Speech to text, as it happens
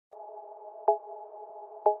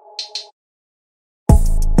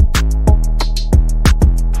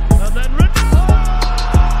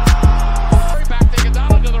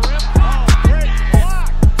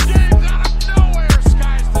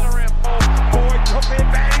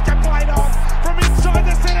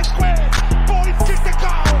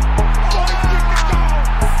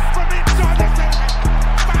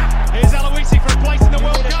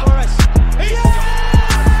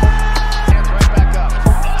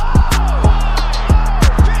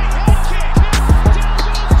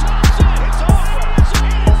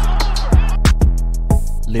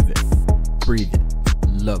Live it, breathe it,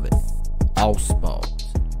 love it. All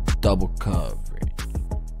sports, double coverage.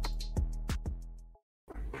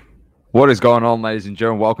 What is going on, ladies and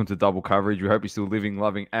gentlemen? Welcome to Double Coverage. We hope you're still living,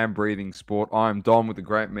 loving, and breathing sport. I'm Dom with the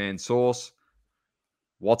great man Sauce.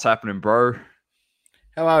 What's happening, bro?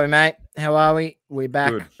 How are we, mate? How are we? We're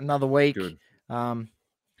back Good. another week. Good.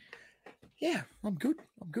 Yeah, I'm good.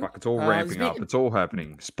 Fuck, it's all ramping up. been- It's all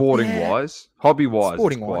happening. Sporting-wise, hobby-wise, it's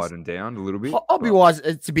Sporting-wise. quieting down a little bit. Hobby-wise,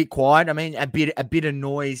 it's a bit quiet. I mean, a bit of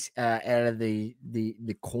noise out of the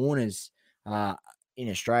corners in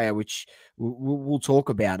Australia, which we'll talk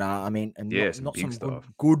about. I mean, and Yeah, not some not big some stuff.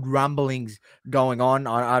 good rumblings going on.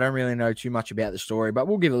 I don't really know too much about the story, but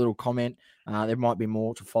we'll give a little comment. There might be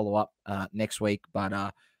more to follow up next week,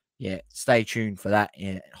 but yeah, stay tuned for that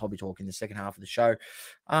in Hobby Talk in the second half of the show.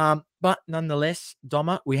 But nonetheless,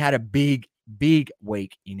 Doma, we had a big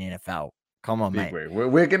week in NFL. Come on, Big mate.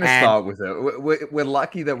 week. We're going to And- start with it. We're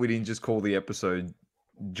lucky that we didn't just call the episode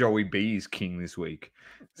Joey B is king this week.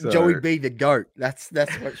 So, Joey B, the GOAT. That's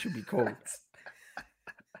what it should be called.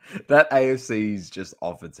 that AFC is just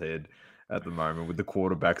off its head at the moment with the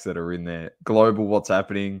quarterbacks that are in there. Global, what's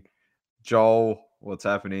happening? Joel, what's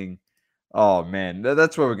happening? Oh, man,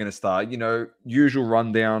 that's where we're going to start. You know, usual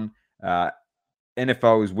rundown.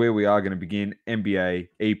 NFL is where we are going to begin. NBA,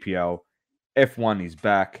 EPL, F1 is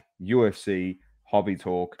back, UFC, Hobby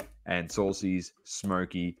Talk, and Saucy's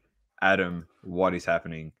Smokey. Adam, what is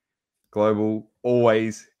happening? Global,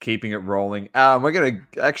 always keeping it rolling. We're going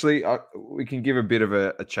to actually, we can give a bit of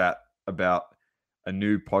a chat about a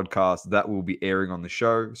new podcast that will be airing on the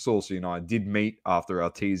show. Saucy and I did meet after our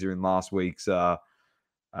teaser in last week's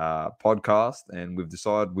podcast, and we've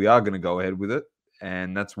decided we are going to go ahead with it.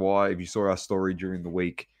 And that's why, if you saw our story during the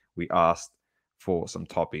week, we asked for some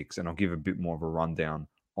topics, and I'll give a bit more of a rundown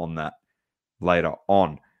on that later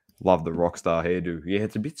on. Love the Rockstar hairdo. Yeah,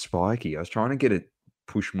 it's a bit spiky. I was trying to get it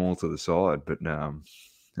pushed more to the side, but the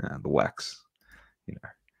wax, you know.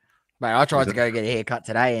 Mate, I tried to go get a haircut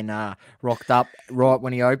today and rocked up right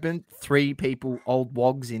when he opened. 3 people, old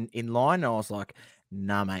wogs in line. And I was like,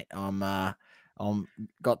 nah, mate, I'm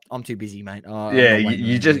too busy, mate. Yeah,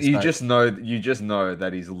 you just know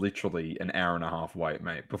that he's literally an hour and a half wait,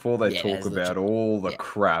 mate. Before they talk about all the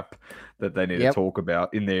crap that they need to talk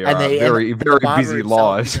about in their very busy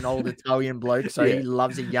lives. He's an old Italian bloke, so he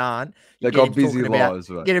loves a yarn. They got busy lives,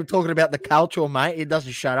 mate. Get him talking about the culture, mate. It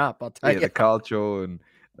doesn't shut up. I'll tell you. The culture and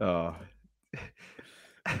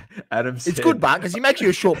Adam said, it's good, but because he makes you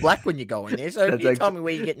a short black when you go in there. So you tell me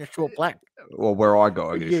where you're getting a short black. Well, where I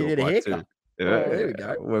go, I get a short black too. Yeah, there we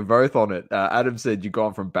go. We're both on it. Adam said you've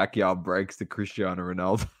gone from backyard breaks to Cristiano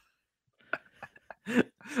Ronaldo.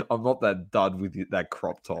 I'm not that dud with that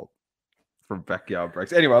crop top from backyard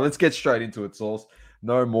breaks. Anyway, let's get straight into it, Sauce.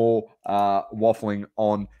 No more waffling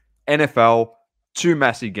on NFL. 2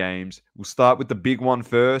 massive games. We'll start with the big one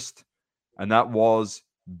first, and that was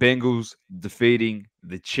Bengals defeating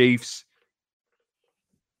the Chiefs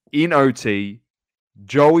in OT.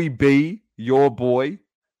 Joey B, your boy.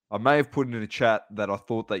 I may have put in a chat that I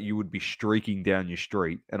thought that you would be streaking down your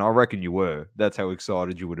street, and I reckon you were. That's how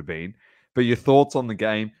excited you would have been. But your thoughts on the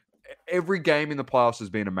game? Every game in the playoffs has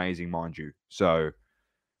been amazing, mind you. So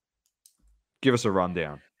give us a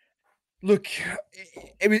rundown. Look,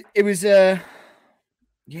 it was a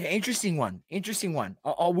interesting one.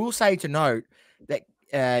 I will say to note that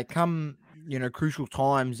come crucial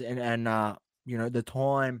times and the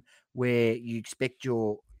time where you expect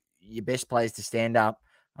your best players to stand up.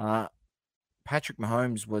 Patrick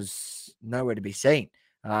Mahomes was nowhere to be seen.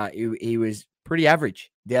 He was pretty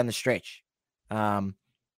average down the stretch, and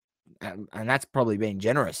that's probably being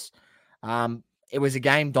generous. It was a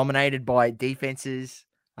game dominated by defenses,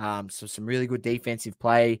 so some really good defensive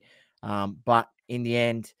play. But in the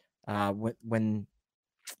end, when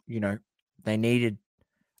they needed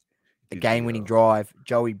a game-winning drive,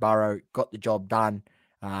 Joey Burrow got the job done,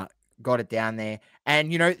 got it down there,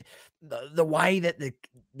 and the way that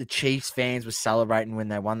the Chiefs fans were celebrating when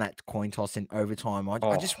they won that coin toss in overtime,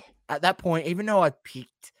 I just at that point, even though I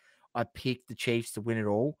picked I picked the Chiefs to win it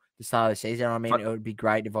all the start of the season. I mean, it would be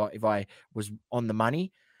great if I was on the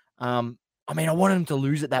money. I mean, I wanted them to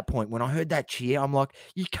lose at that point. When I heard that cheer, I'm like,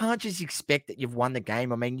 you can't just expect that you've won the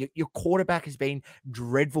game. I mean, your quarterback has been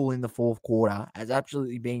dreadful in the fourth quarter, has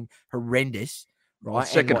absolutely been horrendous, right?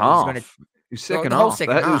 Second and he's half. going to Second the whole half.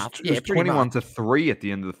 second half, It was pretty 21-3 at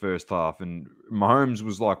the end of the first half, and Mahomes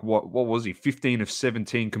was like, what was he? 15 of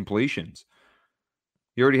 17 completions.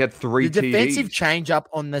 He already had 3 the defensive TDs. change up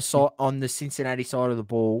on the Cincinnati side of the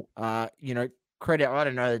ball. Credit. I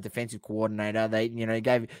don't know the defensive coordinator. They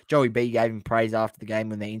gave Joey B gave him praise after the game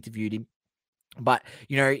when they interviewed him, but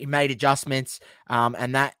he made adjustments.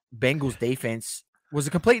 And that Bengals defense was a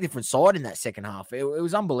completely different side in that second half. It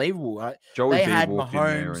was unbelievable. Joey they B had walked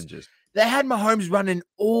Mahomes. in there and just. They had Mahomes running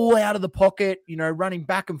all out of the pocket, running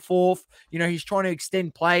back and forth. He's trying to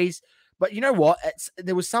extend plays. But you know what?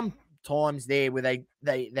 There was some times there where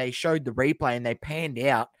they showed the replay and they panned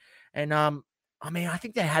out. And, I mean, I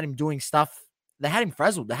think they had him doing stuff. They had him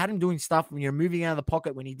frazzled. They had him doing stuff, moving out of the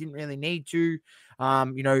pocket when he didn't really need to.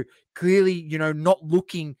 Clearly, not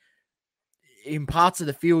looking in parts of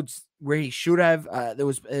the fields where he should have. There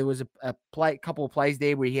was a couple of plays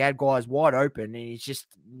there where he had guys wide open and he's just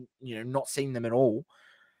not seeing them at all.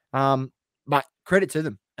 But credit to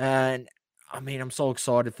them. And I mean, I'm so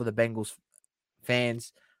excited for the Bengals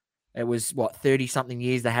fans. It was 30 something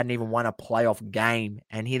years they hadn't even won a playoff game,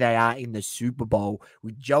 and here they are in the Super Bowl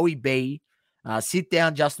with Joey B. Sit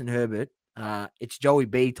down, Justin Herbert. It's Joey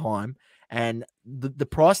B time. And the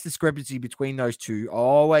price discrepancy between those two, I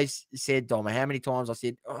always said, Dom, how many times I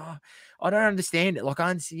said, I don't understand it. Like,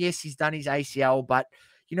 yes, he's done his ACL, but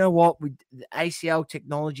you know what? With the ACL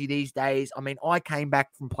technology these days, I mean, I came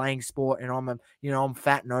back from playing sport and I'm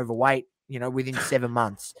fat and overweight, within 7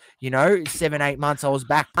 months, 7-8 months, I was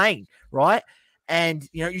back pain, right? And,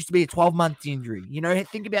 it used to be a 12-month injury.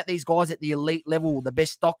 Think about these guys at the elite level, the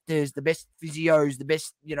best doctors, the best physios, the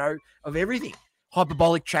best, of everything.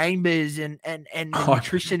 Hyperbolic chambers and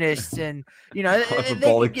nutritionists and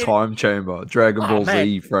hyperbolic time chamber, Dragon Ball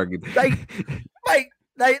Z friggin'.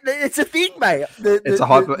 It's a thing, mate.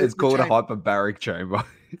 It's called a hyperbaric chamber.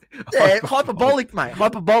 Yeah, hyperbolic, mate.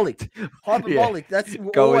 Hyperbolic. Yeah. That's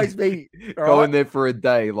always be. Go in there for a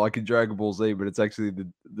day, like in Dragon Ball Z, but it's actually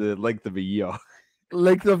the length of a year.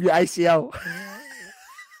 Length of your ACL.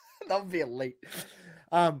 That would be elite.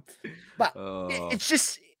 But it's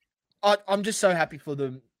just. I'm just so happy for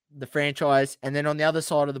the franchise. And then on the other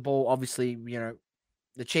side of the ball, obviously,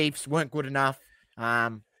 the Chiefs weren't good enough.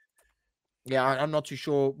 I'm not too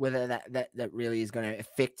sure whether that really is going to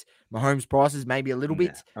affect Mahomes' prices, maybe a little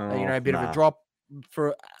bit, a bit of a drop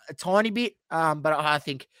for a tiny bit. But I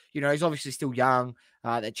think, he's obviously still young.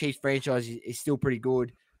 The Chiefs franchise is still pretty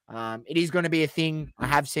good. It is going to be a thing. I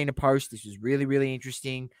have seen a post. This was really, really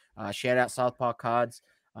interesting. Shout out South Park Cards.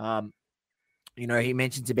 He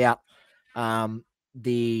mentions about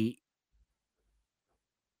the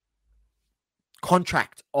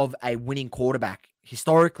contract of a winning quarterback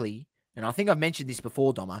historically, and I think I've mentioned this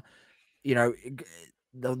before, Doma.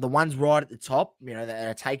 The ones right at the top, that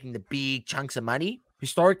are taking the big chunks of money,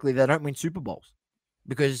 historically they don't win Super Bowls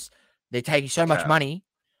because they're taking so much money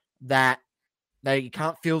that they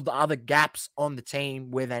can't fill the other gaps on the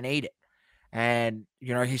team where they need it. And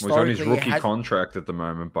historically, he's on his rookie contract at the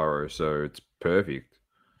moment, Burrow, so it's perfect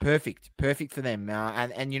for them.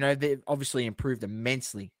 And they've obviously improved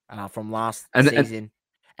immensely from last season.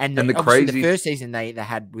 And the first season they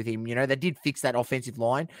had with him, they did fix that offensive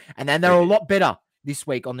line, and then they were a lot better this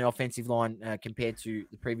week on the offensive line compared to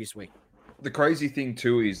the previous week. The crazy thing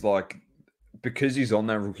too is because he's on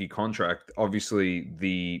that rookie contract, obviously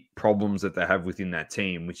the problems that they have within that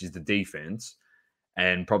team, which is the defense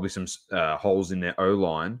and probably some holes in their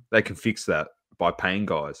O-line, they can fix that by paying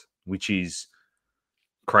guys, which is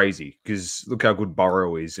crazy because look how good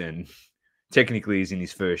Burrow is, and technically he's in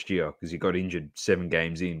his first year because he got injured 7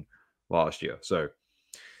 games in last year. So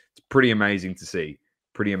it's pretty amazing to see.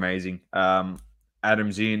 Pretty amazing.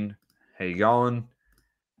 Adam's in. How you going?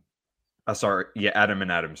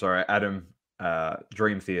 Adam. Sorry, Adam.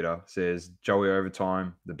 Dream Theater says Joey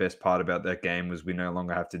overtime. The best part about that game was we no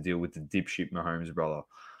longer have to deal with the dipshit Mahomes brother.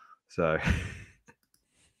 So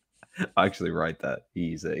I actually rate that.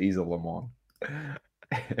 He's a Lamont.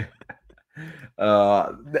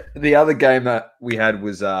 The other game that we had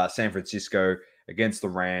was San Francisco against the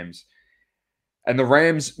Rams. And the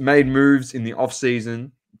Rams made moves in the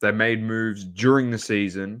offseason. They made moves during the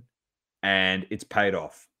season, and it's paid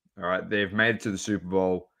off. All right. They've made it to the Super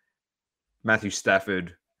Bowl. Matthew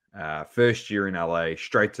Stafford, first year in LA,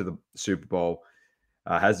 straight to the Super Bowl,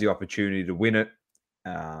 has the opportunity to win it.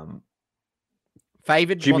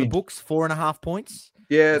 Favored by the Jimmy, books, 4.5 points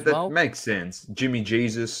yeah, as that well. makes sense. Jimmy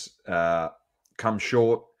Jesus comes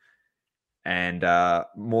short and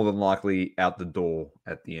more than likely out the door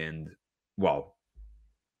at the end. Well,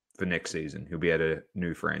 for next season, he'll be at a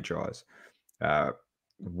new franchise.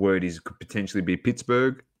 Word is could potentially be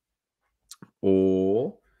Pittsburgh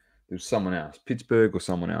or there's someone else, Pittsburgh or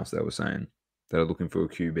someone else they were saying that are looking for a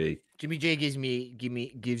QB. Jimmy G gives me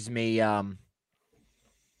a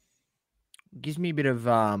bit of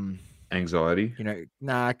Anxiety.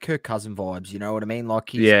 Kirk Cousin vibes. You know what I mean?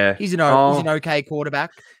 Like Yeah. he's an okay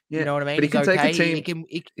quarterback. Yeah. You know what I mean? But he He's can take a okay. team.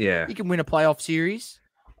 He can win a playoff series.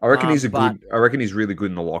 I reckon he's but really good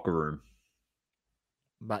in the locker room.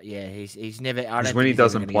 But yeah, he's never. I Because don't when think he he's ever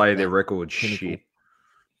doesn't gonna get play, to their that record's pinnacle. shit.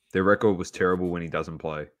 Their record was terrible when he doesn't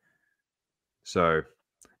play. So,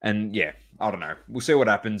 and yeah, I don't know. We'll see what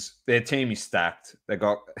happens. Their team is stacked. They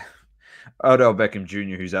got Odell Beckham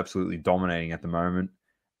Jr., who's absolutely dominating at the moment.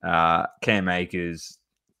 Cam Akers,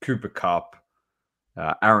 Cooper Kupp,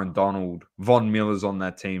 Aaron Donald, Von Miller's on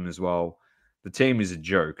that team as well. The team is a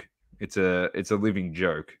joke. It's a living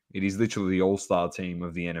joke. It is literally the all-star team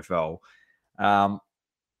of the NFL,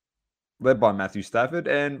 led by Matthew Stafford,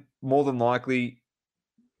 and more than likely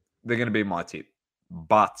they're going to be my tip.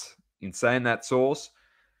 But in saying that, Source,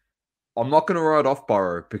 I'm not going to write off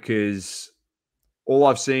Burrow because all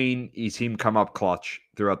I've seen is him come up clutch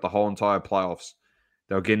throughout the whole entire playoffs.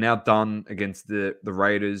 They were getting outdone against the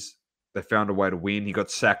Raiders. They found a way to win. He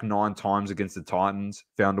got sacked 9 times against the Titans,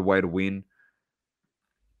 found a way to win.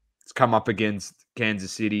 He's come up against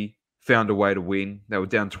Kansas City, found a way to win. They were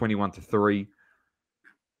down 21-3.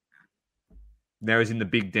 Now he's in the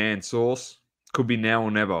big dance, Source. Could be now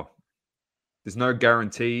or never. There's no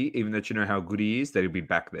guarantee, even that you know how good he is, that he'll be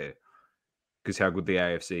back there. Because how good the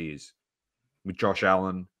AFC is. With Josh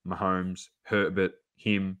Allen, Mahomes, Herbert,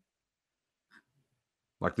 him.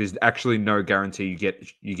 Like, there's actually no guarantee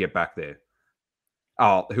you get back there.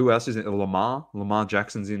 Oh, who else is it? Lamar? Lamar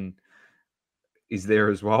Jackson's is there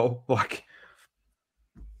as well. Like,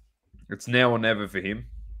 it's now or never for him.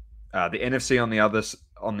 The NFC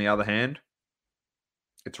on the other hand,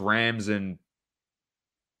 it's Rams, and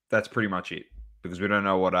that's pretty much it. Because we don't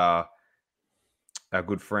know what our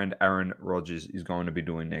good friend Aaron Rodgers is going to be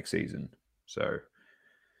doing next season. So,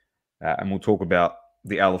 and we'll talk about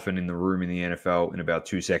the elephant in the room in the NFL in about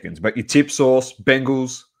 2 seconds. But your tip, Source,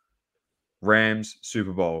 Bengals, Rams,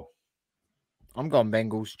 Super Bowl. I'm going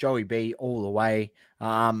Bengals, Joey B all the way.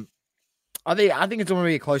 I think it's going to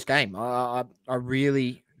be a close game. I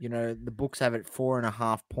really, the books have it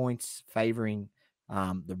 4.5 points favoring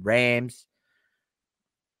the Rams.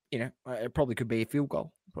 It probably could be a field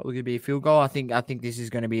goal. I think this is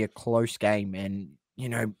going to be a close game, and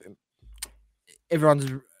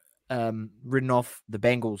everyone's written off the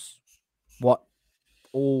Bengals.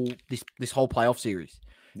 All this whole playoff series.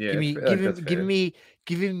 Yeah, giving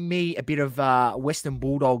me a bit of Western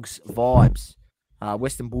Bulldogs vibes.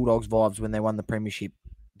 Western Bulldogs vibes when they won the premiership.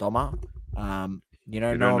 Doma. No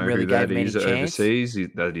one really gave them any chance. Overseas,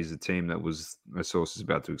 that is a team that was my source is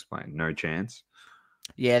about to explain. No chance.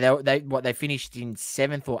 Yeah, they finished in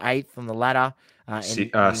 7th or 8th on the ladder.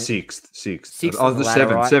 Sixth. Oh, the ladder,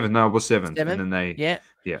 right? 7th. No, it was 7th. And then they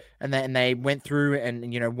and they went through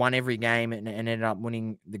and won every game and ended up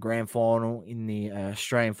winning the grand final in the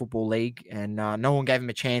Australian Football League. And no one gave them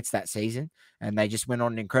a chance that season. And they just went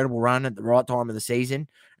on an incredible run at the right time of the season,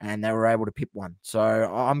 and they were able to pip one. So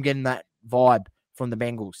I'm getting that vibe from the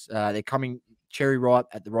Bengals. They're coming cherry ripe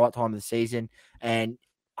at the right time of the season, and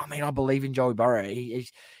I believe in Joey Burrow.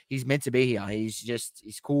 He's meant to be here. He's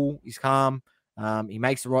cool. He's calm. He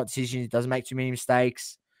makes the right decisions. He doesn't make too many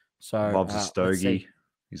mistakes. So loves a stogie.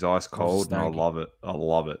 He's ice cold, and I love it.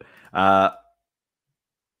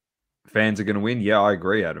 Fans are going to win. Yeah, I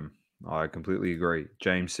agree, Adam. I completely agree.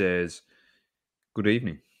 James says, "Good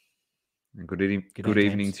evening, and good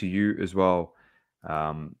evening to you as well."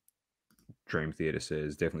 Dream Theater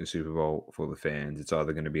says, definitely Super Bowl for the fans. It's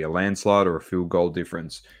either going to be a landslide or a field goal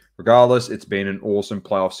difference. Regardless, it's been an awesome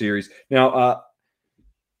playoff series. Now,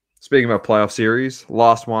 speaking about playoff series,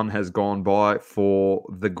 last one has gone by for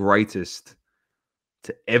the greatest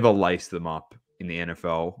to ever lace them up in the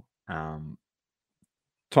NFL. Tom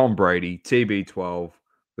Brady, TB12,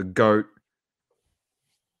 the GOAT,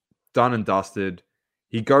 done and dusted.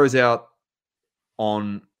 He goes out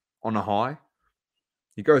on a high.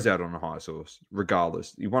 He goes out on a high, Source,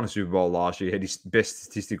 regardless. He won a Super Bowl last year. He had his best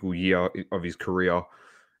statistical year of his career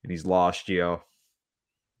in his last year.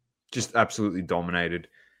 Just absolutely dominated.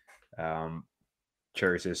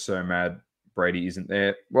 Cherry says, so mad Brady isn't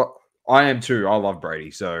there. Well, I am too. I love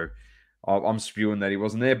Brady. So I'm spewing that he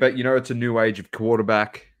wasn't there. But, it's a new age of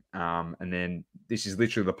quarterback. And then this is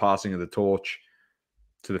literally the passing of the torch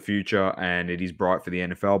to the future, and it is bright for the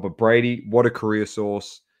NFL. But Brady, what a career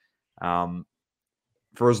source.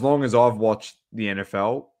 For as long as I've watched the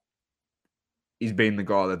NFL, he's been the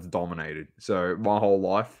guy that's dominated. So my whole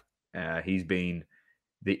life, he's been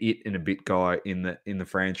the it and a bit guy in the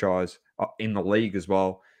franchise, in the league as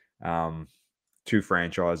well. Two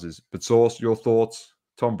franchises. But Sauce, your thoughts?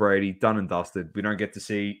 Tom Brady, done and dusted. We don't get to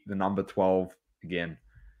see the number 12 again.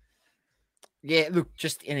 Yeah, look,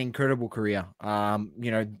 just an incredible career.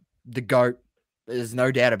 The GOAT, there's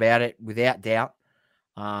no doubt about it, without doubt.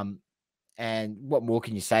 And what more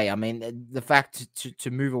can you say? I mean, the fact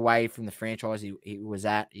to move away from the franchise he was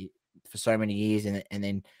at for so many years, and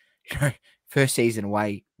then first season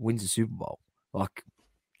away wins the Super Bowl. Like,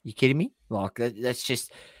 you kidding me? Like, that's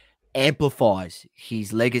just amplifies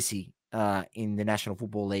his legacy in the National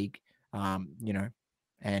Football League.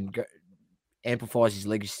 And amplifies his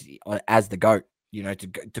legacy as the GOAT.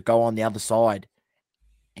 To go on the other side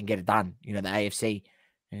and get it done. The AFC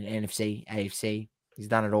and NFC, AFC. He's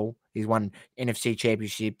done it all. He's won NFC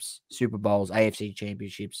championships, Super Bowls, AFC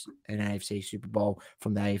championships, and AFC Super Bowl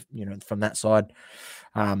from from that side.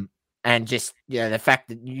 And just the fact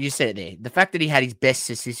that you said it there, the fact that he had his best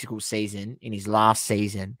statistical season in his last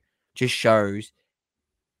season just shows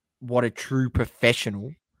what a true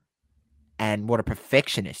professional and what a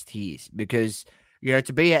perfectionist he is. Because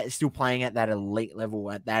to be still playing at that elite level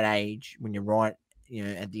at that age when you're right,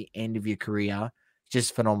 at the end of your career,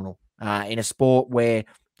 just phenomenal. In a sport where,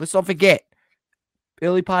 let's not forget,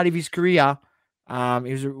 early part of his career,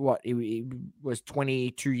 he was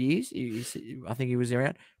 22 years. I think he was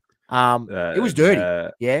around. It was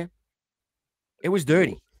dirty. Yeah. It was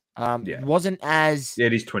dirty. It wasn't as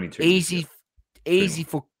it is 22 easy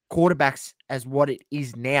for quarterbacks as what it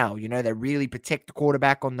is now. They really protect the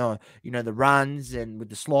quarterback on the the runs and with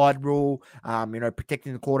the slide rule,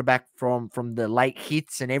 protecting the quarterback from the late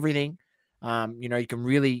hits and everything. You can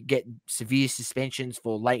really get severe suspensions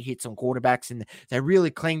for late hits on quarterbacks, and they really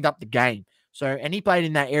cleaned up the game. So, and he played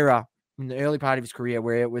in that era in the early part of his career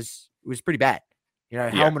where it was pretty bad.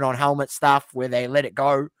 Helmet on helmet stuff where they let it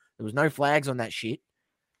go. There was no flags on that shit.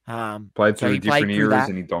 Played through different eras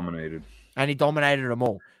and he dominated. And he dominated them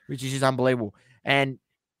all, which is just unbelievable. And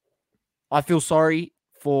I feel sorry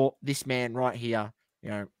for this man right here.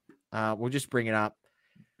 We'll just bring it up.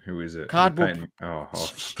 Who is it? Cardboard.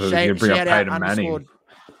 Shout out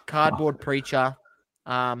Cardboard Preacher.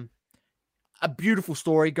 A beautiful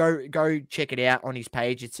story. Go check it out on his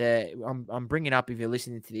page. It's I'm bringing up, if you're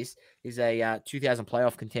listening to this, is a 2000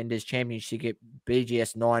 playoff contenders championship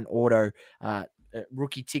BGS 9 auto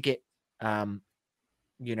rookie ticket. Tom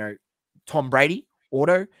Brady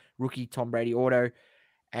auto, rookie Tom Brady auto.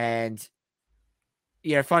 And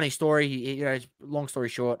funny story. Long story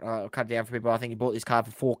short, I'll cut it down for people. I think he bought this car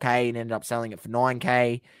for $4,000 and ended up selling it for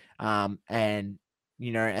 $9,000. And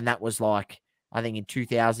that was like, I think in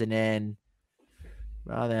 2000 and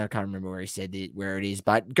I can't remember where he said it, where it is,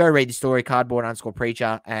 but go read the story.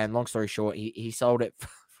 Cardboard_Preacher. And long story short, he sold it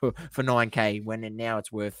for $9,000 when now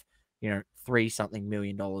it's worth $3-something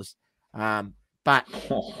million. But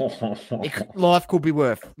life could be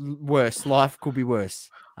worse. Life could be worse.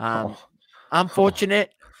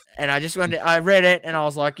 Unfortunate. And I read it and I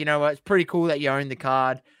was like, it's pretty cool that you own the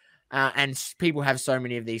card. And people have so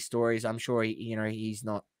many of these stories. I'm sure he's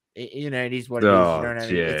not, it is what it is.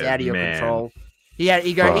 It's out of your control. He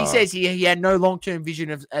says he had no long-term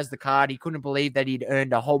vision as the card. He couldn't believe that he'd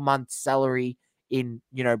earned a whole month's salary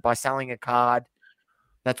by selling a card.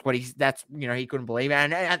 He couldn't believe it.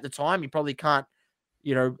 And at the time, he probably can't,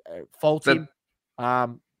 fault him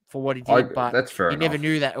for what he did, but that's fair he enough. never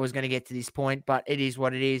knew that it was going to get to this point, but it is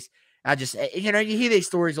what it is. I just, you hear these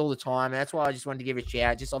stories all the time. And that's why I just wanted to give it a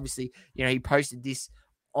shout. Just obviously, he posted this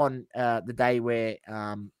on the day where,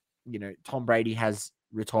 Tom Brady has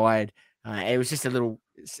retired. It was just a little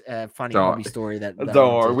funny hobby story that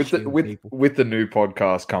don't worry. With the new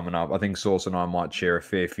podcast coming up, I think Sauce and I might share a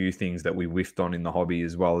fair few things that we whiffed on in the hobby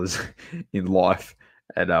as well as in life,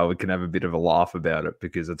 and we can have a bit of a laugh about it.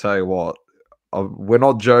 Because I tell you what, we're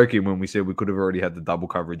not joking when we said we could have already had the double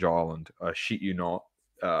coverage island. I shit you not.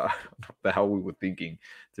 The hell we were thinking,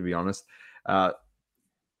 to be honest.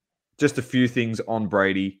 Just a few things on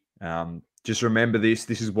Brady. Just remember this.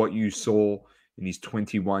 This is what you saw in his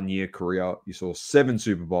 21-year career. You saw 7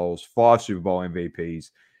 Super Bowls, 5 Super Bowl MVPs,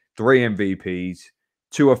 3 MVPs,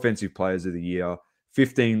 2 Offensive Players of the Year,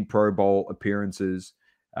 15 Pro Bowl appearances.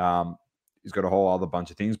 He's got a whole other bunch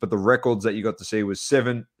of things. But the records that you got to see was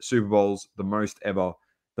 7 Super Bowls, the most ever,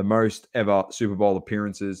 The most ever Super Bowl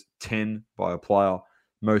appearances, 10 by a player.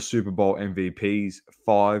 Most Super Bowl MVPs,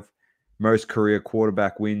 5. Most career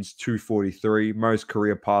quarterback wins, 243. Most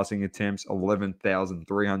career passing attempts,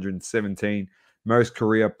 11,317. Most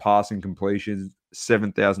career passing completions,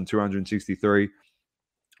 7,263.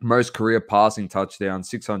 Most career passing touchdowns,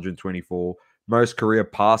 624. Most career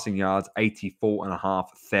passing yards,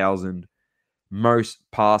 84,500. Most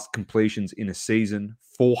pass completions in a season,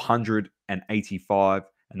 485.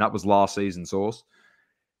 And that was last season, Source.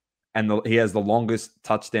 And he has the longest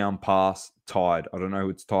touchdown pass tied. I don't know who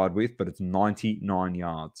it's tied with, but it's 99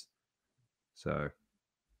 yards. So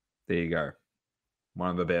there you go.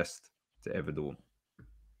 One of the best to ever do it.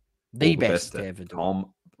 The best to ever do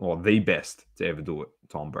it. The best to ever do it,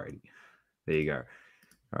 Tom Brady. There you go.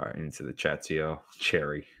 All right, into the chats here.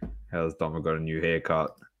 Cherry, how's Dom got a new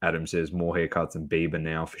haircut? Adam says more haircuts than Bieber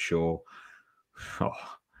now for sure.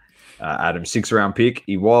 Adam, 6th-round pick.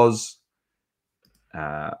 He was.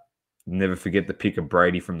 Never forget the pick of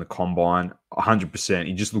Brady from the combine. 100%.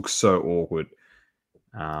 He just looks so awkward.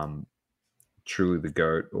 Truly the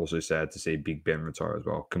GOAT. Also sad to see Big Ben retire as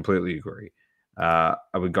well. Completely agree. Are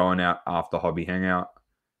we going out after Hobby Hangout?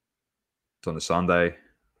 It's on a Sunday.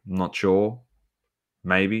 I'm not sure.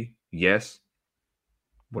 Maybe. Yes.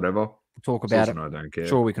 Whatever. We'll talk about it. I don't care.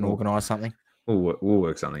 Sure, we can organise something. We'll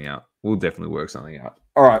work something out. We'll definitely work something out.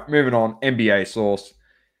 All right, moving on. NBA Source.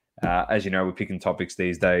 As you know, we're picking topics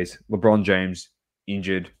these days. LeBron James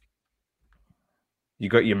injured. You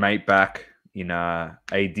got your mate back in A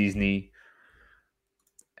Disney,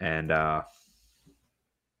 and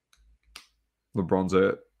LeBron's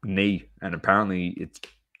a knee, and apparently it's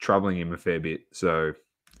troubling him a fair bit. So,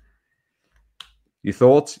 your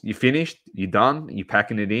thoughts? You finished? You done? You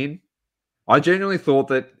packing it in? I genuinely thought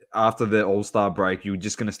that after the All-Star break, you were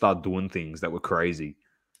just going to start doing things that were crazy.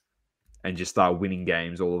 And just start winning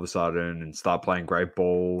games all of a sudden and start playing great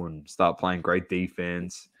ball and start playing great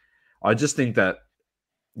defense. I just think that,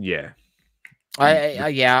 yeah.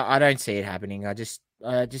 I don't see it happening. I just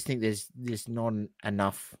think there's not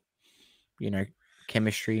enough,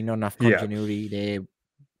 chemistry, not enough continuity. They're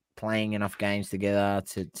playing enough games together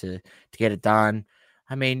to get it done.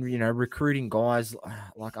 I mean, recruiting guys,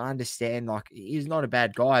 like I understand, like he's not a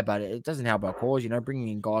bad guy, but it doesn't help our cause, bringing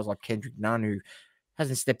in guys like Kendrick Nunn who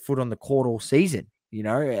hasn't stepped foot on the court all season, it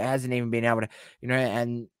hasn't even been able to,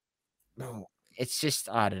 and it's just,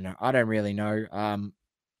 I don't know. I don't really know.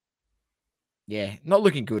 Not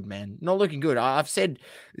looking good, man. Not looking good. I've said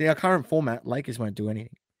our current format, Lakers won't do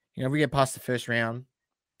anything. If we get past the first round,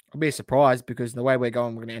 I'll be surprised because the way we're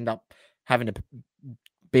going, we're going to end up having to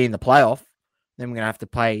be in the playoff. Then we're going to have to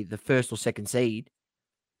play the first or second seed.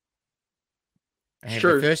 And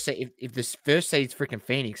sure. If this first seed's freaking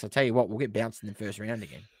Phoenix, I'll tell you what, we'll get bounced in the first round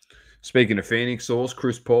again. Speaking of Phoenix, Source,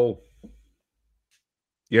 Chris Paul.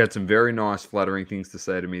 You had some very nice, flattering things to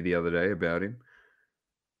say to me the other day about him.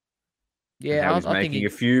 Yeah, he's making a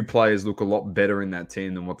few players look a lot better in that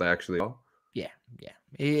team than what they actually are. Yeah.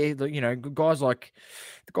 Guys like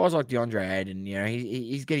DeAndre Ayton,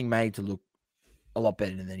 he's getting made to look a lot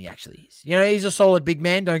better than he actually is. He's a solid big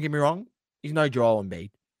man. Don't get me wrong. He's no Joel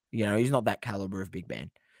Embiid. He's not that caliber of big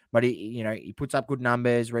man, but he puts up good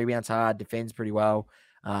numbers, rebounds hard, defends pretty well.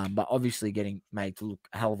 But obviously getting made to look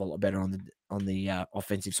a hell of a lot better on the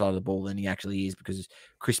offensive side of the ball than he actually is because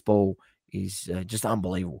Chris Paul is just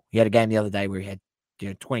unbelievable. He had a game the other day where he had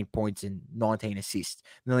 20 points and 19 assists.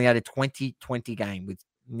 And then he had a 20-20 game with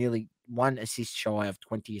nearly 1 assist shy of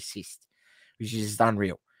 20 assists, which is just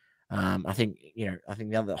unreal. I think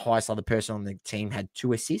the highest other person on the team had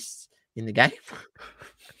 2 assists in the game.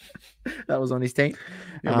 That was on his team.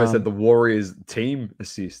 You almost said the Warriors team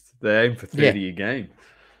assist. They aim for 30 a game.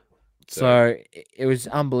 So it was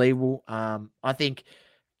unbelievable. I think,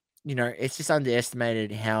 it's just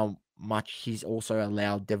underestimated how much he's also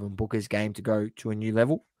allowed Devin Booker's game to go to a new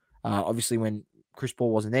level. Obviously, when Chris Paul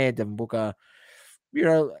wasn't there, Devin Booker,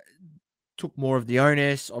 took more of the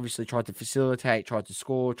onus, obviously tried to facilitate, tried to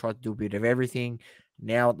score, tried to do a bit of everything.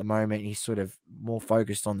 Now, at the moment, he's sort of more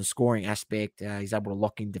focused on the scoring aspect. He's able to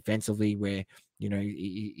lock in defensively where,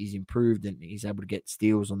 he's improved and he's able to get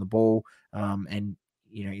steals on the ball. And,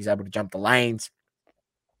 he's able to jump the lanes.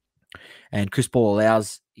 And Chris Paul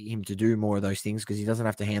allows him to do more of those things because he doesn't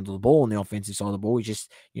have to handle the ball on the offensive side of the ball. He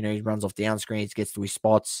just, he runs off down screens, gets to his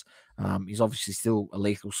spots. He's obviously still a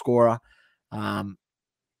lethal scorer.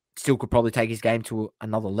 Still could probably take his game to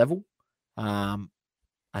another level, I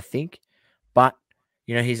think. But,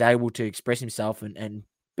 he's able to express himself and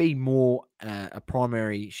be more a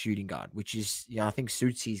primary shooting guard, which is, I think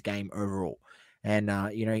suits his game overall. And,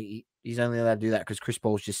 he's only allowed to do that because Chris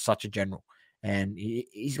Paul is just such a general. and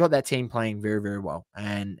he's got that team playing very, very well.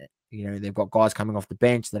 And they've got guys coming off the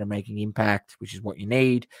bench that are making impact, which is what you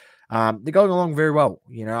need. They're going along very well.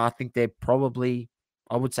 I think they're probably,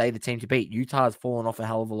 I would say, the team to beat. Utah's fallen off a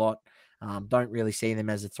hell of a lot. Don't really see them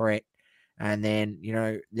as a threat. And then,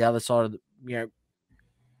 the other side of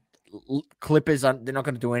Clippers, they're not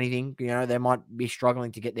going to do anything. They might be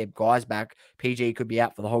struggling to get their guys back. PG could be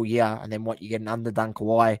out for the whole year. And then you get an underdone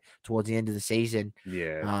Kawhi towards the end of the season.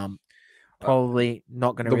 Yeah. Probably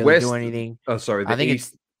not going to really do anything. Oh, sorry. I think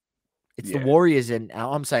it's the Warriors, and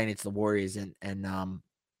I'm saying it's the Warriors and Suns.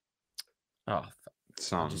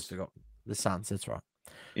 I just forgot the Suns. That's right.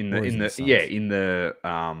 In the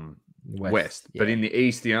West. But in the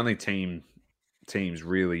East, the only teams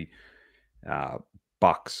really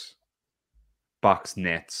Bucks,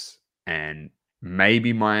 Nets, and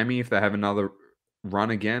maybe Miami if they have another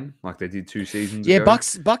run again, like they did 2 seasons ago. Yeah,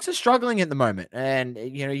 Bucks are struggling at the moment, and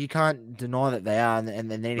you can't deny that they are,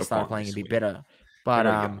 and they need to start playing a bit better.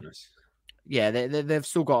 But yeah, they've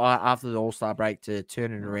still got after the All-Star break to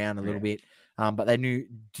turn it around a little bit. But they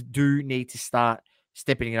do need to start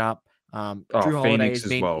stepping it up. Drew Holiday has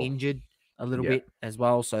been injured a little bit as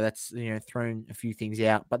well, so that's thrown a few things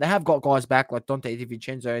out. But they have got guys back, like Dante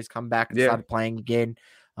DiVincenzo has come back and started playing again.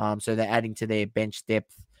 So they're adding to their bench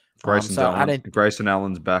depth. Grayson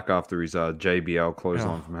Allen's back after his JBL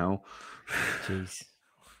clothesline from hell. Jeez,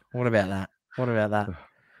 what about that?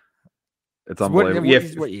 It's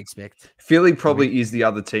unbelievable. What you expect. Philly probably is the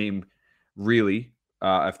other team, really.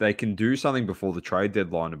 If they can do something before the trade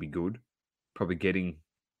deadline, it'd be good. Probably getting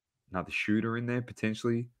another shooter in there,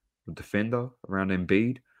 potentially a defender around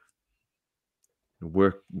Embiid.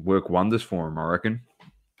 Work wonders for him, I reckon.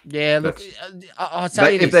 Yeah, look, I'll tell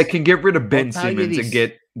you this. If they can get rid of Ben Simmons and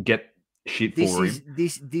get shit for him.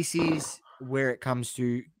 This is where it comes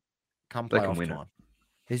to come playoff time.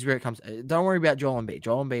 This is where it comes. Don't worry about Joel Embiid.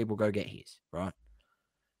 Joel Embiid will go get his, right?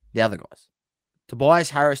 The other guys. Tobias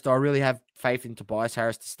Harris, do I really have faith in Tobias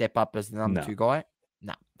Harris to step up as the number 2 guy?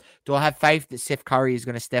 No. Do I have faith that Seth Curry is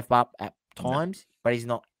going to step up at times, but he's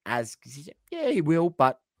not as consistent? Yeah, he will,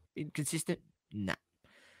 but inconsistent? No.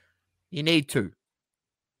 You need 2.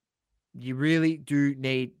 You really do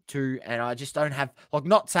need 2, and I just don't have,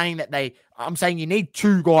 not saying that I'm saying you need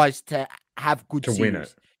 2 guys to have good series. Win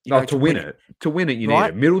it. To win it. To win it, you need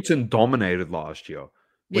it. Middleton dominated last year.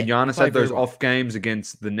 When Giannis had those off games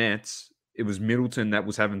against the Nets, it was Middleton that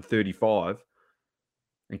was having 35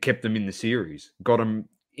 and kept them in the series. Got them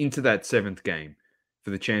into that 7th game for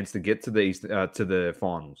the chance to get to the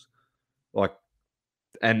finals.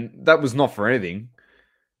 And that was not for anything,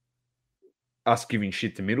 us giving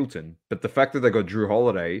shit to Middleton. But the fact that they got Drew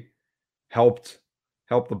Holiday helped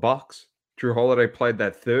the Bucks. Drew Holiday played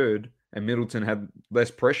that 3rd, and Middleton had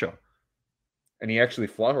less pressure. And he actually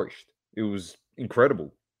flourished. It was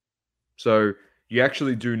incredible. So you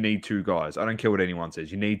actually do need 2 guys. I don't care what anyone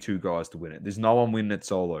says. You need 2 guys to win it. There's no one winning it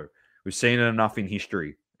solo. We've seen it enough in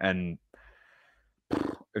history. And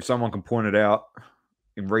if someone can point it out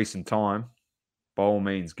in recent time, by all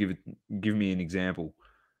means, give me an example.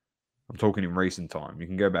 I'm talking in recent time. You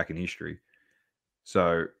can go back in history.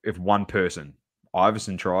 So if one person,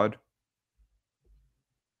 Iverson tried,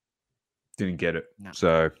 didn't get it. No.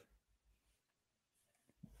 So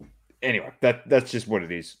anyway, that's just what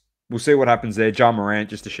it is. We'll see what happens there. Ja Morant,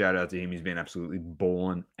 just a shout out to him. He's been absolutely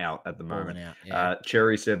balling out at the moment.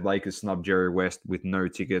 Cherry said Lakers snubbed Jerry West with no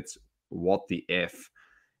tickets. What the F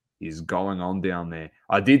is going on down there?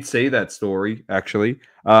 I did see that story, actually.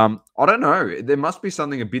 I don't know. There must be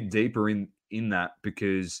something a bit deeper in that,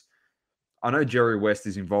 because I know Jerry West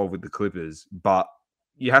is involved with the Clippers, but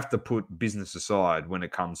you have to put business aside when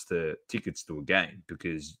it comes to tickets to a game,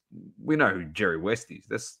 because we know who Jerry West is.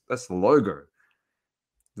 That's the logo.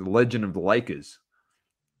 The legend of the Lakers.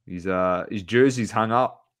 His jersey's hung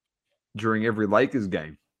up during every Lakers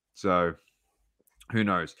game. So who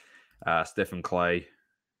knows? Stephen Clay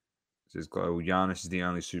says Giannis is the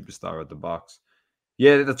only superstar at the Bucks.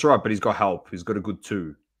 Yeah, that's right, but he's got help. He's got a good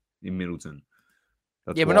 2 in Middleton.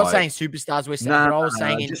 We're not saying superstars. We're saying, but I was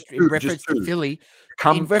saying in reference to Philly.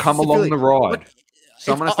 Come along the ride.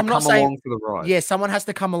 Someone has to come along for the ride. Yeah, someone has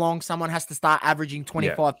to come along. Someone has to start averaging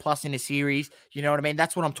 25 plus in a series. You know what I mean?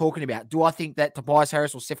 That's what I'm talking about. Do I think that Tobias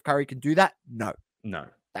Harris or Seth Curry can do that? No.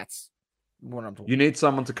 That's what I'm talking. You need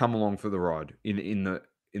someone to come along for the ride in the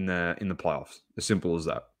playoffs. As simple as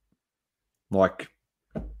that. Like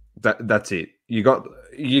that's it. You're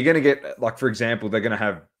gonna get, like, for example, they're gonna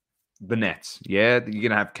have the Nets. Yeah, you're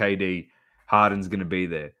gonna have KD. Harden's gonna be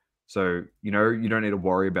there. So, you don't need to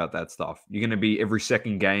worry about that stuff. You're going to be every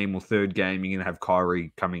second game or third game, you're going to have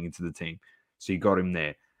Kyrie coming into the team. So you got him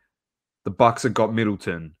there. The Bucks have got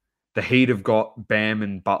Middleton. The Heat have got Bam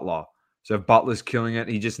and Butler. So if Butler's killing it,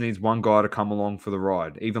 he just needs one guy to come along for the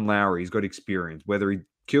ride. Even Lowry, he's got experience. Whether he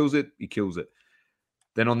kills it, he kills it.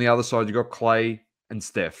 Then on the other side, you got Clay and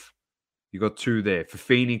Steph. You got two there. For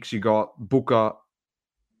Phoenix, you got Booker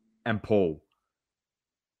and Paul.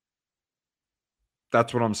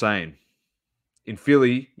 That's what I'm saying. In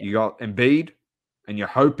Philly, you got Embiid, and you're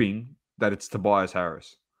hoping that it's Tobias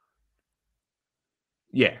Harris.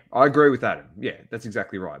 Yeah, I agree with Adam. Yeah, that's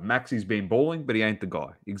exactly right. Maxi's been balling, but he ain't the guy.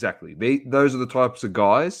 Exactly. Those are the types of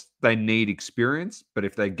guys, they need experience, but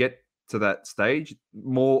if they get to that stage,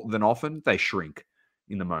 more than often, they shrink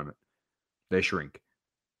in the moment. They shrink.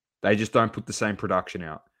 They just don't put the same production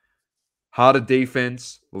out. Harder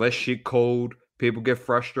defense, less shit called, people get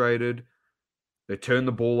frustrated. They turn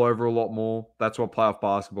the ball over a lot more. That's what playoff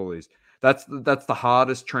basketball is. That's the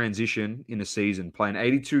hardest transition in a season, playing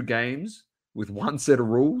 82 games with one set of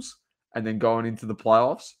rules and then going into the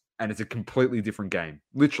playoffs, and it's a completely different game.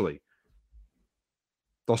 Literally.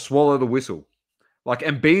 They'll swallow the whistle. Like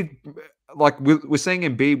Embiid, like we're seeing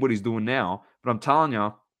Embiid what he's doing now, but I'm telling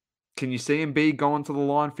you, can you see Embiid going to the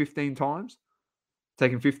line 15 times?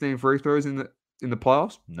 Taking 15 free throws in the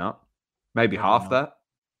playoffs? No. Maybe half that.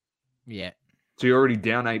 Yeah. So you're already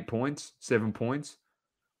down 8 points, 7 points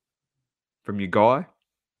from your guy.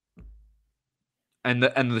 And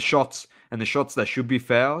the shots that should be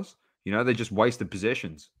fouls, they're just wasted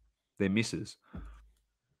possessions. They're misses.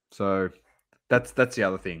 So that's the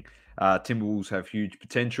other thing. Timberwolves have huge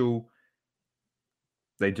potential.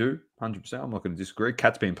 They do, 100%. I'm not going to disagree.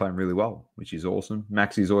 Cat's been playing really well, which is awesome.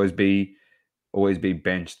 Maxi's always be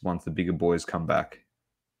benched once the bigger boys come back.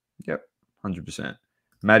 Yep, 100%.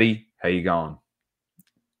 Matty, how you going?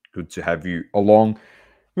 Good to have you along.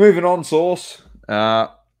 Moving on, Sauce. I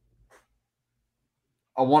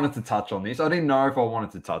wanted to touch on this. I didn't know if I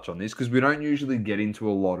wanted to touch on this because we don't usually get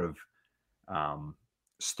into a lot of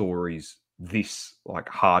stories this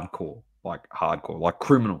hardcore, like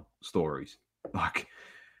criminal stories. Like,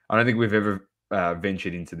 I don't think we've ever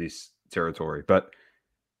ventured into this territory, but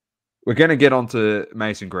we're going to get onto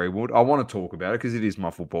Mason Greenwood. I want to talk about it because it is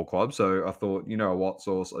my football club. So I thought, you know what,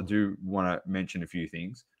 Sauce, I do want to mention a few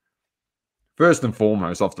things. First and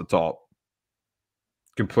foremost, off the top,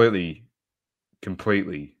 completely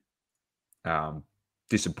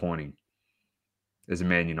disappointing as a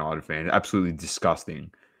Man United fan. Absolutely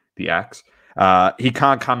disgusting, the acts. He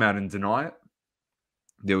can't come out and deny it.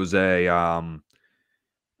 There was a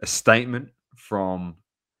statement from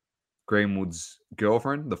Greenwood's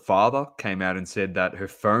girlfriend. The father came out and said that her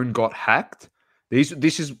phone got hacked. This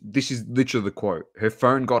is literally the quote. Her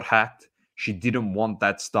phone got hacked. She didn't want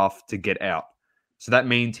that stuff to get out. So that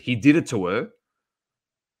means he did it to her.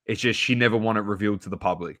 It's just she never wanted it revealed to the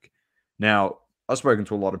public. Now, I've spoken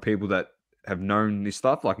to a lot of people that have known this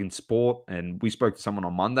stuff, like in sport, and we spoke to someone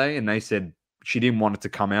on Monday, and they said she didn't want it to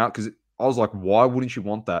come out because I was like, why wouldn't you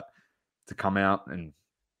want that to come out? And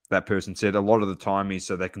that person said a lot of the time is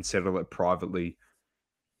so they can settle it privately.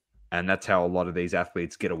 And that's how a lot of these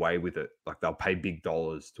athletes get away with it. Like they'll pay big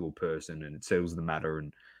dollars to a person and it settles the matter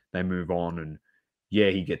and they move on. And yeah,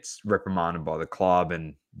 he gets reprimanded by the club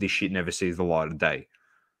and this shit never sees the light of day.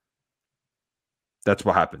 That's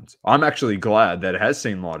what happens. I'm actually glad that it has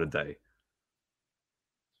seen light of day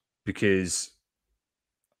because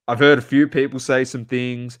I've heard a few people say some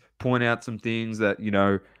things, point out some things that,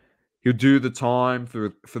 he'll do the time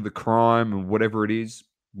for the crime and whatever it is,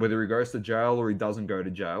 whether he goes to jail or he doesn't go to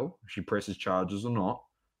jail, if she presses charges or not,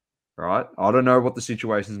 right? I don't know what the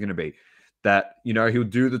situation is going to be. That, he'll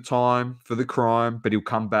do the time for the crime, but he'll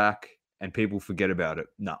come back and people forget about it.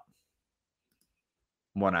 No.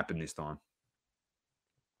 What happened this time?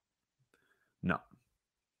 No.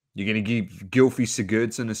 You're going to give Gylfi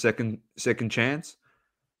Sigurdsson a second chance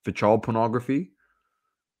for child pornography?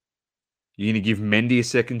 You're going to give Mendy a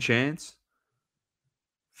second chance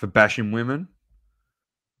for bashing women?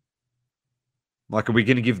 Like, are we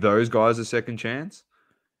going to give those guys a second chance?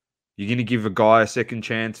 You're going to give a guy a second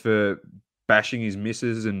chance for bashing his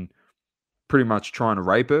missus and pretty much trying to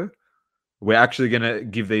rape her? We're actually going to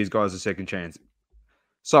give these guys a second chance.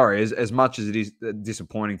 Sorry, as much as it is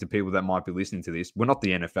disappointing to people that might be listening to this, we're not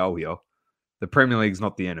the NFL here. The Premier League's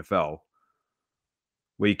not the NFL,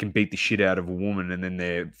 where you can beat the shit out of a woman and then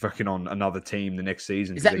they're fucking on another team the next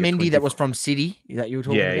season. Is that Mendy that was from City? Is that you were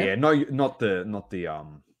talking about? Yeah. No, not the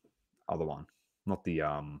other one. Not the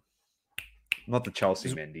Chelsea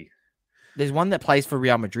Mendy. There's one that plays for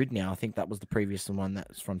Real Madrid now. I think that was the previous one that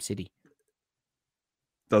was from City.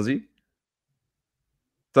 Does he?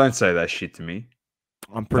 Don't say that shit to me.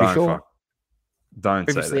 I'm pretty sure. Don't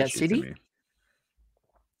previously say that at shit City? to me.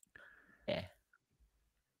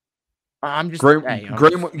 I'm just Green, hey, I'm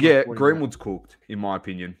Greenwood, just yeah, reporting that. Greenwood's cooked, in my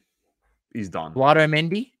opinion. He's done. Eduardo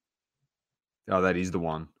Mendy. Oh, that is the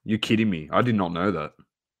one. You're kidding me. I did not know that.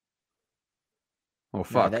 Oh, No,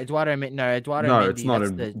 fuck. Eduardo No, it's Mendy. not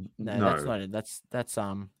That's a... the No, that's not it. That's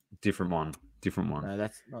different one. Different one. no,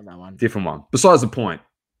 that's not that one. Different one. Besides the point,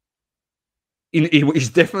 he's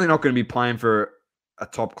definitely not going to be playing for a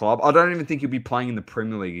top club. I don't even think he'll be playing in the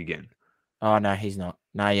Premier League again. Oh no, he's not.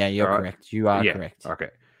 No, yeah, you're All right. correct. You are Yeah. correct. Okay.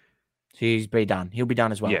 So he'll be done. He'll be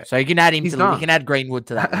done as well. Yeah. So you can add him He's to the, you done. can add Greenwood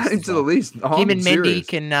to that list. Add him as to well. the list. Oh, Him I'm and serious. Mendy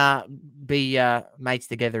can be mates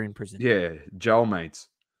together in prison. Yeah, Joel mates.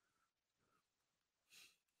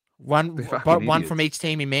 One They're fucking one idiots. from each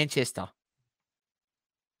team in Manchester.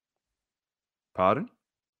 Pardon?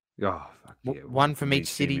 Oh, fuck yeah. One from each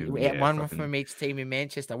city. team. One fucking from each team in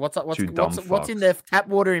Manchester. What's up? two dumb What's in fucks. the tap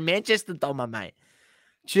water in Manchester, Doma, mate?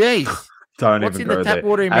 Jeez. Don't What's even in go the tap there.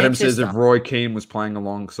 water in Adam says if Manchester? Roy Keane was playing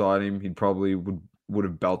alongside him, he probably would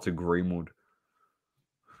have belted Greenwood.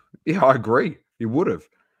 Yeah, I agree. He would have.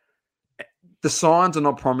 The signs are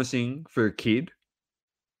not promising for a kid,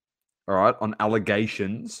 all right, on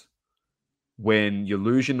allegations when you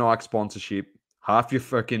lose your Nike sponsorship, half your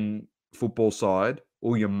fucking football side,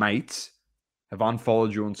 all your mates have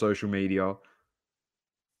unfollowed you on social media.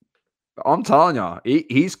 I'm telling you,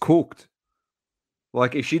 he's cooked.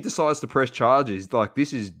 Like, if she decides to press charges, like,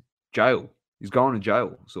 this is jail. He's going to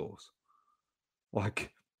jail, Source.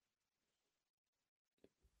 Like,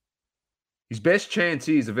 his best chance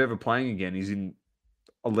is of ever playing again is in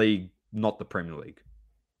a league, not the Premier League.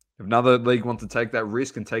 If another league wants to take that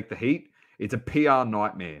risk and take the heat, it's a PR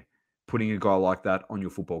nightmare putting a guy like that on your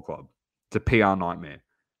football club. It's a PR nightmare.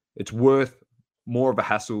 It's worth more of a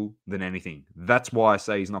hassle than anything. That's why I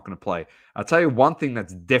say he's not going to play. I'll tell you one thing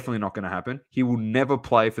that's definitely not going to happen. He will never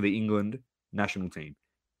play for the England national team.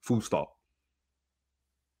 Full stop.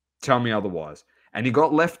 Tell me otherwise. And he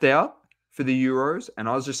got left out for the Euros, and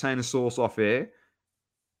I was just saying a source off air.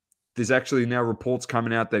 There's actually now reports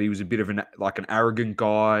coming out that he was a bit of an arrogant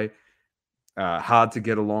guy, hard to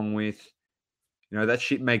get along with. You know, that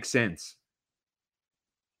shit makes sense.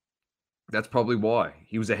 That's probably why.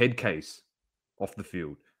 He was a head case off the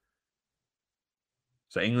field.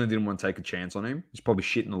 So England didn't want to take a chance on him. He's probably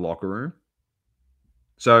shit in the locker room.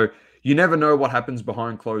 So you never know what happens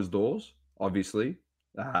behind closed doors, obviously.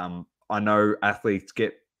 I know athletes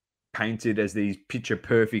get painted as these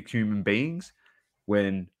picture-perfect human beings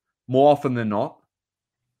when more often than not,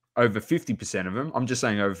 over 50% of them, I'm just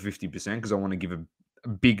saying over 50% because I want to give a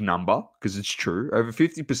big number because it's true. Over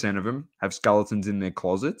 50% of them have skeletons in their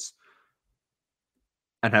closets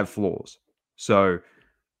and have flaws. So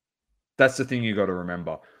that's the thing you got to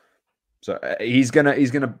remember. So he's gonna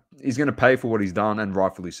pay for what he's done, and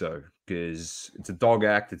rightfully so, because it's a dog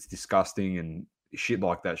act, it's disgusting, and shit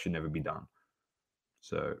like that should never be done.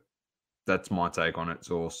 So that's my take on it.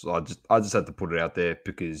 So I just had to put it out there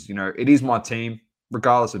because, you know, it is my team.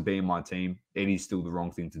 Regardless of being my team, it is still the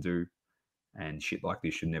wrong thing to do, and shit like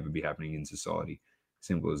this should never be happening in society.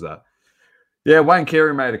 Simple as that. Yeah, Wayne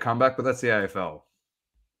Carey made a comeback, but that's the AFL.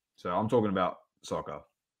 So I'm talking about soccer.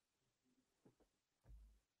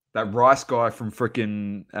 That Rice guy from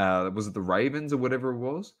freaking, was it the Ravens or whatever it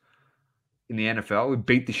was in the NFL? Who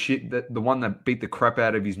beat the shit, the one that beat the crap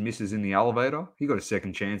out of his missus in the elevator. He got a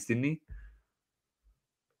second chance, didn't he?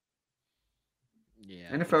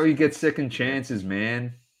 Yeah. NFL, you get second chances,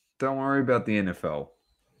 man. Don't worry about the NFL.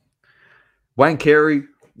 Wayne Carey,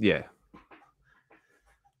 yeah.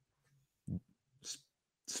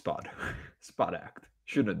 Spud act.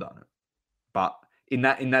 Shouldn't have done it. But in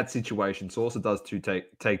that situation, Saucer does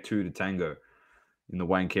take two to tango in the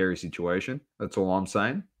Wayne Carey situation. That's all I'm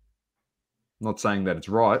saying. I'm not saying that it's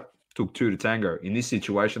right. Took two to tango. In this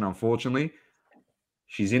situation, unfortunately,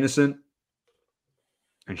 she's innocent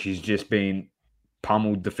and she's just been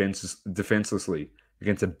pummeled defenselessly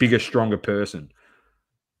against a bigger, stronger person.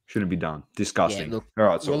 Shouldn't be done. Disgusting. Yeah, look, all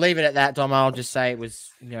right, so we'll leave it at that, Dom. I'll just say it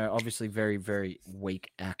was, obviously very, very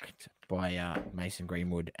weak act by Mason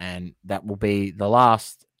Greenwood, and that will be the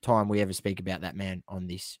last time we ever speak about that man on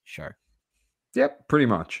this show. Yep, pretty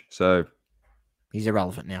much. So he's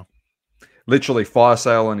irrelevant now. Literally fire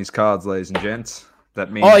sale on his cards, ladies and gents.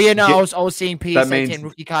 That means. Oh yeah, no, I was seeing PSA means, 10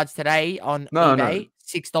 rookie cards today on eBay,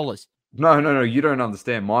 $6. No, you don't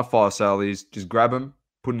understand. My fire sale is just grab him,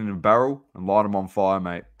 put it in a barrel, and light him on fire,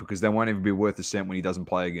 mate, because they won't even be worth a cent when he doesn't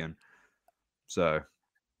play again. So.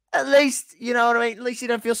 At least, you know what I mean? At least you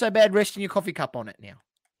don't feel so bad resting your coffee cup on it now.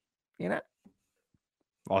 You know?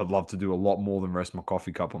 I'd love to do a lot more than rest my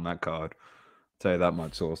coffee cup on that card. I'll tell you that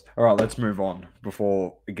much, Sauce. All right, let's move on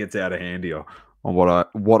before it gets out of hand here on what I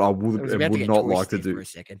would and would not like to do. For a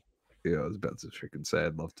second. Yeah, I was about to freaking say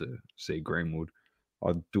I'd love to see Greenwood.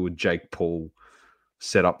 I'd do a Jake Paul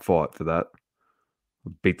setup fight for that.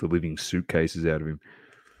 I'd beat the living suitcases out of him.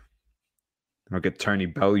 I'll get Tony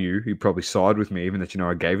Bellew. He'd probably side with me, even that,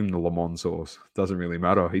 I gave him the Le Mans sauce. Doesn't really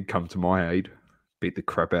matter. He'd come to my aid. Beat the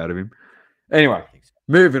crap out of him. Anyway,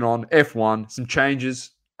 moving on. F1, some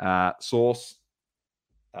changes. Source.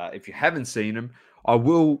 If you haven't seen them, I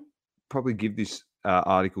will probably give this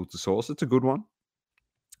article to Source. It's a good one.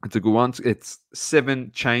 It's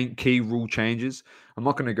 7 key rule changes. I'm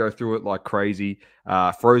not going to go through it like crazy.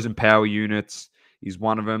 Frozen power units is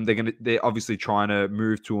one of them. They're obviously trying to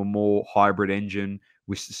move to a more hybrid engine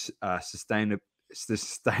with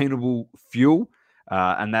sustainable fuel,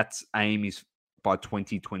 and that's aim is by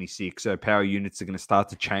 2026. So power units are going to start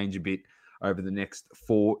to change a bit over the next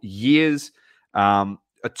 4 years. A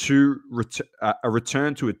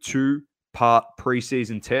return to a 2-part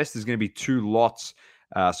preseason test. There's going to be 2 lots.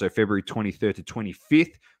 So February 23rd to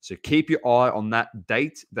 25th. So keep your eye on that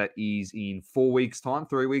date. That is in 3 weeks' time.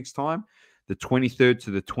 The 23rd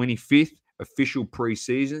to the 25th, official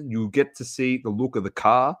preseason. You'll get to see the look of the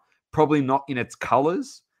car. Probably not in its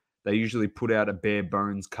colors. They usually put out a bare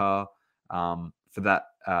bones car for that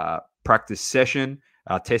practice session,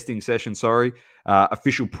 testing session, sorry.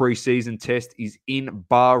 Official preseason test is in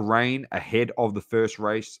Bahrain ahead of the first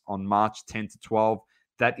race on March 10 to 12.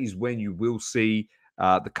 That is when you will see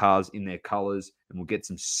the cars in their colors, and we'll get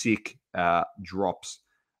some sick drops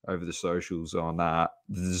over the socials on the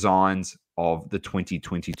designs of the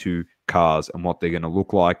 2022 cars and what they're going to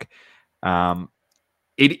look like.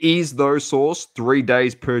 It is, though, Source, 3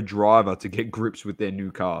 days per driver to get grips with their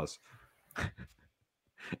new cars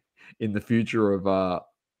in the future of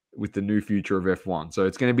with the new future of F1. So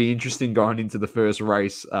it's going to be interesting going into the first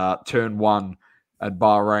race, turn 1 at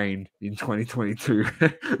Bahrain in 2022.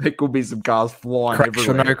 There could be some cars flying crash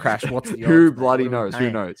everywhere. Or no crash. What's the Who odds, bloody knows? Who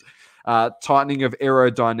knows? Tightening of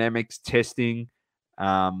aerodynamics testing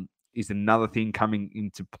is another thing coming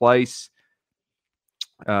into place.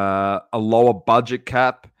 A lower budget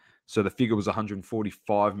cap. So the figure was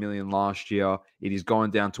 145 million last year. It is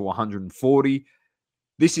going down to 140.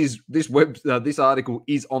 This article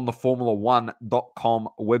is on the Formula1.com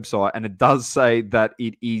website, and it does say that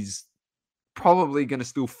it is probably going to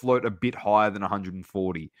still float a bit higher than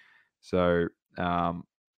 140. So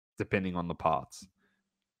depending on the parts.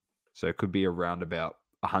 So it could be around about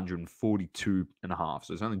 142.5.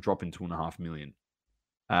 So it's only dropping 2.5 million.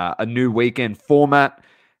 A new weekend format.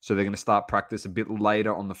 So they're going to start practice a bit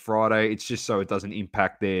later on the Friday. It's just so it doesn't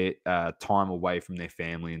impact their time away from their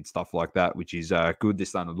family and stuff like that, which is good. They're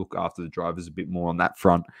starting to look after the drivers a bit more on that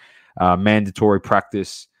front. Mandatory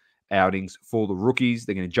practice outings for the rookies.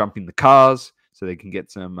 They're going to jump in the cars so they can get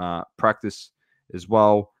some practice as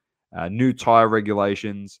well. New tire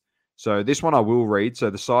regulations. So this one I will read. So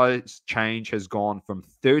the size change has gone from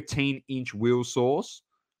 13-inch wheel source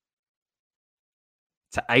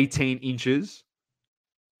to 18 inches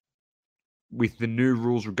with the new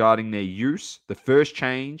rules regarding their use. The first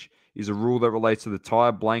change is a rule that relates to the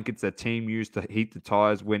tire blankets that team used to heat the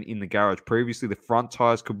tires when in the garage. Previously, the front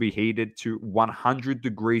tires could be heated to 100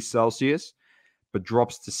 degrees Celsius, but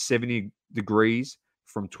drops to 70 degrees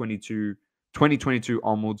from 2022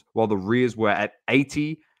 onwards, while the rears were at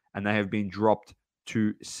 80 and they have been dropped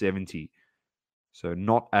to 70. So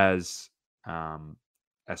not as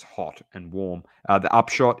hot and warm. The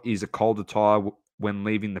upshot is a colder tire when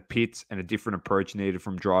leaving the pits and a different approach needed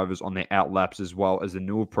from drivers on their outlaps, as well as a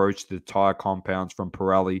new approach to the tire compounds from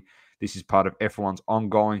Pirelli. This is part of F1's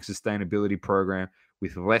ongoing sustainability program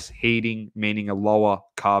with less heating, meaning a lower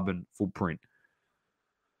carbon footprint.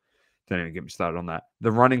 Don't even get me started on that.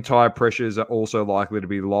 The running tire pressures are also likely to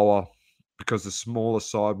be lower because the smaller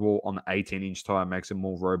sidewall on the 18-inch tire makes it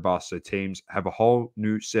more robust. So teams have a whole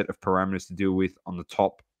new set of parameters to deal with on the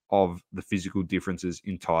top of the physical differences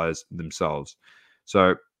in tires themselves.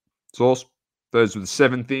 So, Source, those were the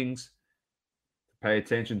 7 things to pay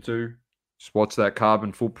attention to. Just watch that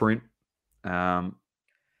carbon footprint.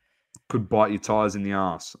 Could bite your tires in the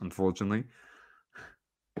ass, unfortunately.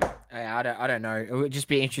 I don't know. It would just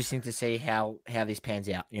be interesting to see how this pans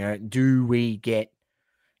out. Do we get,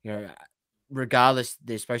 regardless,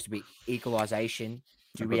 there's supposed to be equalization.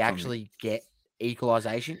 Do we actually get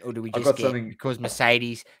equalization, or do we just get, because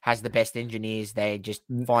Mercedes has the best engineers, they just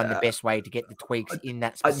find the best way to get the tweaks in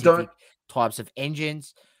that specific types of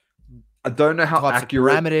engines? I don't know how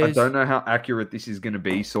accurate. I don't know how accurate this is going to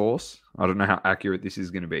be, Source. I don't know how accurate this is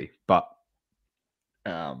going to be, but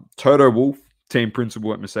Toto Wolff, team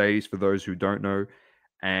principal at Mercedes, for those who don't know,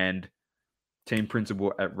 and team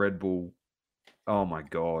principal at Red Bull. Oh my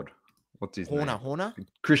God, What's his Horner, name? Horner.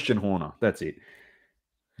 Christian Horner. That's it.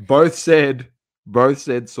 Both said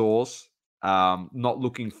Source, not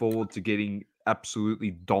looking forward to getting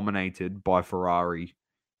absolutely dominated by Ferrari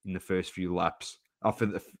in the first few laps,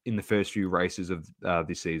 in the first few races of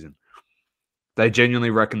this season. They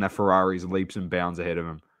genuinely reckon that Ferrari's leaps and bounds ahead of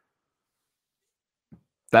them.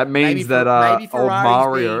 That means maybe old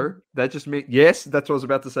Mario. That just means, yes, that's what I was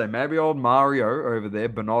about to say. Maybe old Mario over there,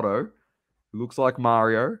 Bonotto, who looks like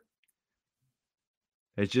Mario,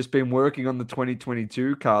 has just been working on the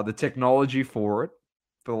 2022 car, the technology for it,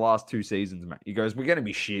 for the last 2 seasons, mate. He goes, we're going to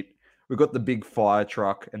be shit. We've got the big fire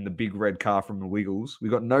truck and the big red car from the Wiggles.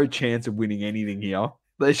 We've got no chance of winning anything here.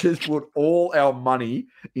 They just put all our money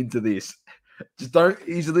into this.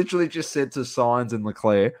 He's literally just said to Sainz and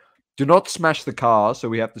Leclerc, do not smash the car so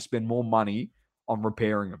we have to spend more money on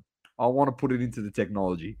repairing them. I want to put it into the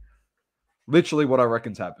technology. Literally what I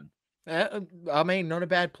reckon's happened. I mean, not a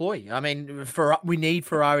bad ploy. I mean, we need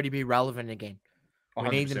Ferrari to be relevant again. We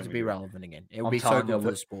need them to be relevant again. It would be so good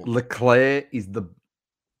for the sport. Leclerc is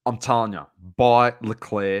I'm telling you, buy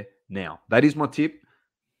Leclerc now. That is my tip.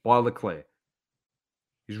 Buy Leclerc.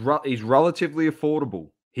 He's relatively affordable.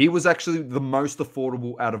 He was actually the most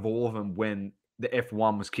affordable out of all of them when the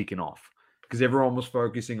F1 was kicking off, because everyone was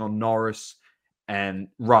focusing on Norris and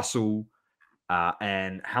Russell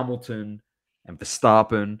and Hamilton and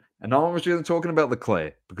Verstappen, and no one was really talking about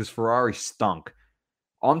Leclerc because Ferrari stunk.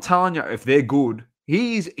 I'm telling you, if they're good,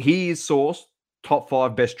 he is sourced top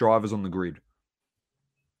 5 best drivers on the grid.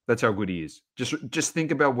 That's how good he is. Just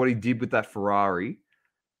think about what he did with that Ferrari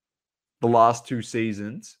the last 2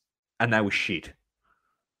 seasons, and they were shit.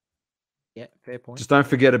 Yeah, fair point. Just don't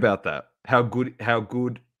forget about that. How good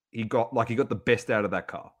he got. Like, he got the best out of that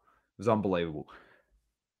car. It was unbelievable.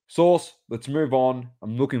 Source, let's move on.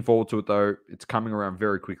 I'm looking forward to it, though. It's coming around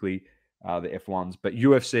very quickly, the F1s. But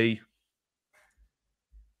UFC,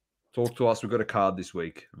 talk to us. We've got a card this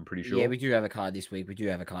week, I'm pretty sure. Yeah, we do have a card this week.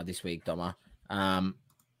 Doma.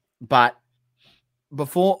 But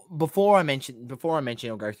before I mention,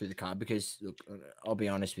 I'll go through the card, because look, I'll be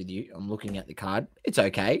honest with you. I'm looking at the card. It's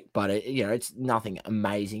okay, but it's nothing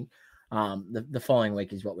amazing. The following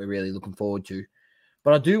week is what we're really looking forward to.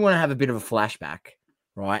 But I do want to have a bit of a flashback,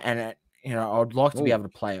 right? And I'd like to be able to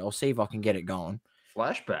play it. I'll see if I can get it going.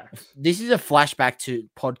 Flashbacks. This is a flashback to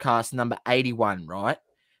podcast number 81, right?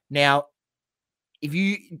 Now, if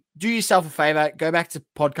you do yourself a favor, go back to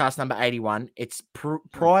podcast number 81. It's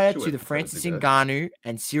prior to the Francis Ngannou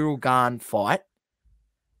and Cyril Gane fight,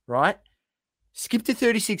 right? Skip to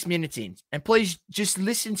 36 minutes in, and please just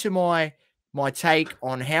listen to my take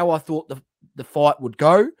on how I thought the fight would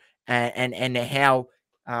go, and how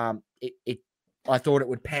I thought it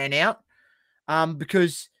would pan out.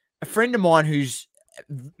 Because a friend of mine who's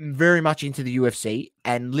very much into the UFC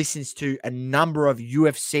and listens to a number of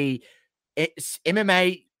MMA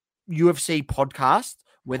UFC podcasts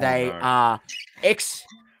where they are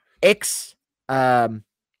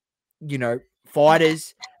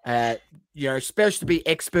fighters, supposed to be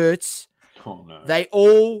experts. Oh, no. They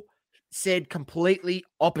all said completely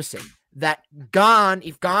opposite. That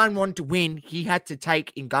if Gane wanted to win, he had to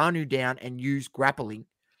take Ngannou down and use grappling,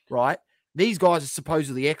 right? These guys are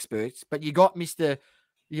supposedly experts, but you got Mr.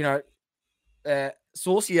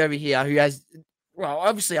 Saucy over here who has, well,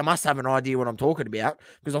 obviously I must have an idea what I'm talking about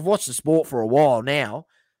because I've watched the sport for a while now.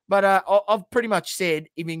 But I've pretty much said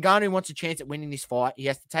if Ngannou wants a chance at winning this fight, he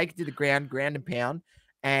has to take it to the ground and pound.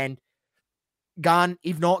 And Gane,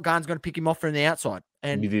 if not, Gane's going to pick him off from the outside.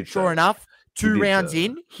 And sure enough, 2 rounds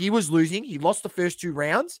in, he was losing. He lost the first 2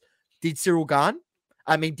 rounds. Did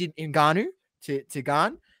Ngannou to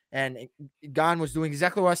Gane. And Gane was doing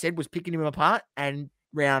exactly what I said, was picking him apart. And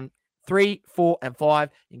round 3, 4, and 5,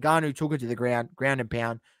 Ngannou took it to the ground and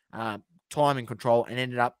pound, time and control, and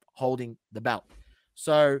ended up holding the belt.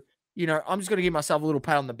 So, I'm just going to give myself a little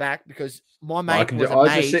pat on the back because my mate was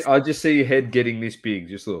amazed. I just see your head getting this big.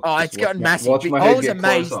 Just look. Oh, it's gotten massive. Watch my head get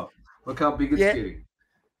closer. Look how big it's getting.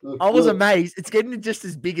 I was amazed. It's getting just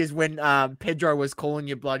as big as when Pedro was calling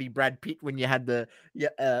you bloody Brad Pitt when you had the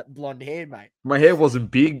blonde hair, mate. My hair wasn't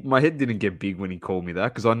big. My head didn't get big when he called me that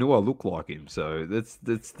because I knew I looked like him. So that's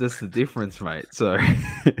the difference, mate. So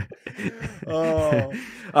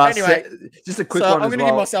anyway, just a quick one. I'm going to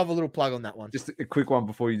give myself a little plug on that one. Just a quick one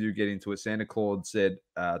before you do get into it. Santa Claus said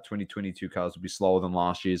 2022 cars will be slower than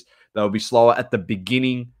last year's. They'll be slower at the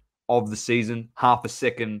beginning of the season, half a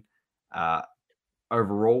second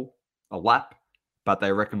overall, a lap, but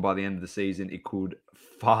they reckon by the end of the season it could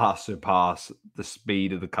far surpass the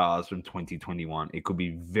speed of the cars from 2021. It could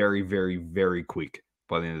be very, very, very quick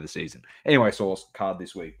by the end of the season. Anyway, Source, card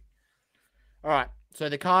this week. All right. So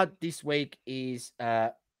the card this week is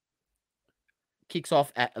kicks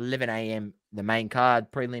off at 11 a.m. The main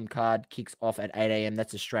card, prelim card, kicks off at 8 a.m.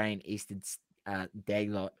 That's Australian Eastern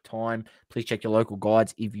Daylight Time. Please check your local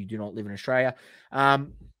guides if you do not live in Australia.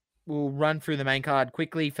 We'll run through the main card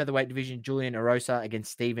quickly. Featherweight division, Julian Erosa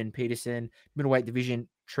against Stephen Peterson. Middleweight division,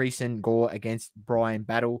 Treason Gore against Brian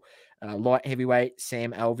Battle. Light heavyweight,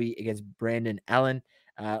 Sam Alvey against Brandon Allen.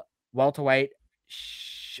 Welterweight,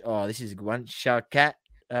 this is a good one. Shavkat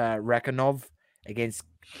Rakhmonov against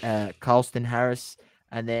Carlston Harris.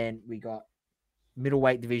 And then we got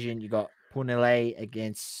middleweight division. You got Punile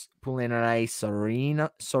against Pulinare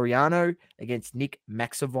Soriano against Nick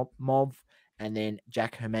Maximov. And then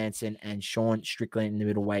Jack Hermanson and Sean Strickland in the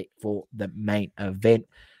middleweight for the main event.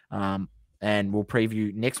 And we'll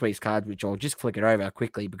preview next week's card, which I'll just flick it over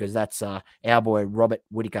quickly because that's our boy Robert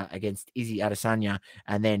Whittaker against Izzy Adesanya.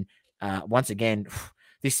 And then once again,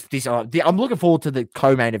 I'm looking forward to the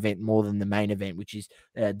co-main event more than the main event, which is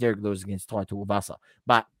Derek Lewis against Tai Tuivasa.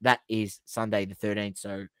 But that is Sunday the 13th,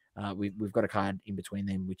 so we've got a card in between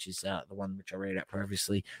them, which is the one which I read out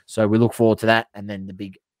previously. So we look forward to that, and then the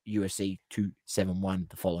big UFC 271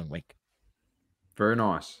 the following week. Very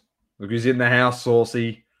nice. Look who's in the house,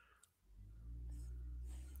 Saucy.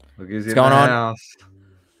 Look who's in the house.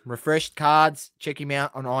 Refreshed Cards. Check him out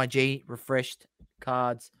on IG. Refreshed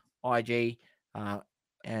Cards, IG.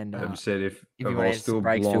 And Adam said if you I want was to still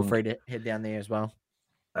breaks, blonde, feel free to head down there as well.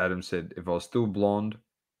 Adam said if I was still blonde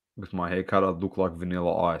with my haircut, I'd look like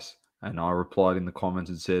Vanilla Ice. And I replied in the comments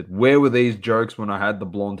and said, where were these jokes when I had the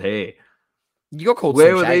blonde hair? You got called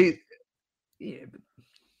Where Slim were Shady. these? Yeah, but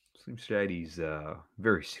Slim Shady's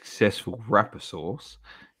very successful rapper source.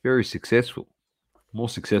 Very successful. More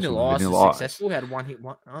successful than Vanilla Ice. Successful. Had one hit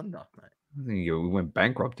one under, mate. I think he went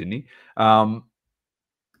bankrupt, didn't he?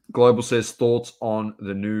 Global says thoughts on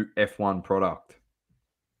the new F1 product.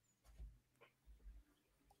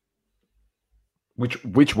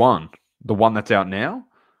 Which one? The one that's out now?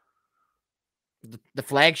 The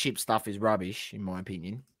flagship stuff is rubbish, in my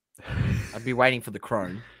opinion. I'd be waiting for the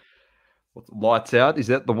Chrome. Lights Out? Is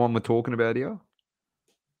that the one we're talking about here?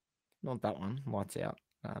 Not that one. Lights Out.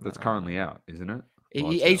 That's currently out, isn't it?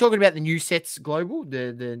 Are you talking about the new sets global,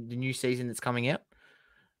 the new season that's coming out?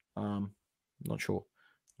 Not sure,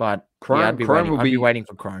 but Chrome, yeah, I'd be waiting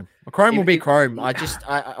for Chrome. Chrome will be Chrome.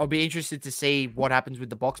 I'll be interested to see what happens with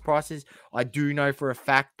the box prices. I do know for a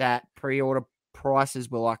fact that pre-order prices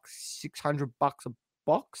were like $600 a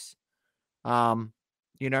box.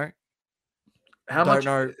 You know, how much?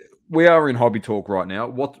 Know. We are in hobby talk right now.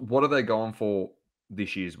 What are they going for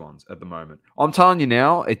this year's ones at the moment? I'm telling you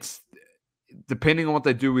now, it's depending on what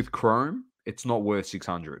they do with Chrome, it's not worth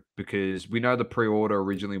 600 because we know the pre-order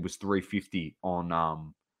originally was 350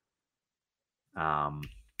 on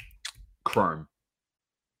Chrome.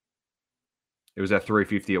 It was at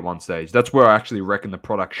 350 at one stage. That's where I actually reckon the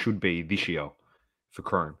product should be this year for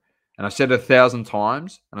Chrome. And I said it 1,000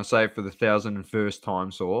 times, and I say it for the 1,001st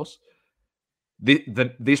time, Source.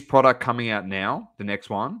 This product coming out now, the next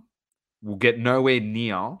one, will get nowhere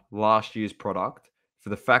near last year's product for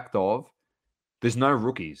the fact of there's no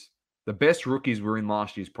rookies. The best rookies were in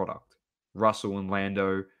last year's product. Russell and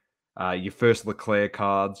Lando, your first Leclerc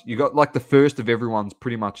cards. You got like the first of everyone's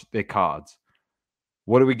pretty much their cards.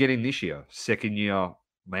 What are we getting this year? Second year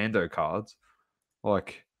Lando cards.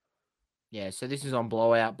 Like, yeah, so this is on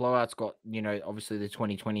Blowout. Blowout's got, obviously the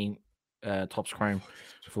 2020 Topps Chrome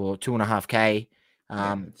for $2.5K.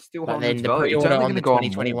 But then the pre-order on the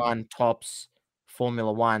 2021 Topps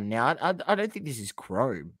Formula One. Now, I don't think this is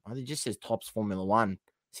Chrome. It just says Topps Formula One,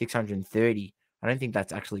 630. I don't think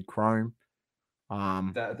that's actually Chrome.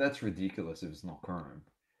 That's ridiculous if it's not Chrome.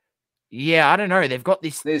 Yeah, I don't know. They've got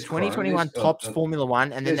this 2021 Topps Formula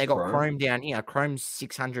One, and then they got Chrome down here. Chrome's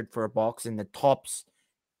 600 for a box, and the Topps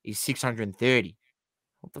is 630.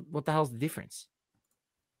 What the hell's the difference?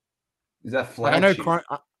 Is that flagship? I know Chrome.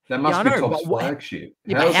 That must be Topps flagship.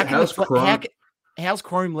 Yeah, how's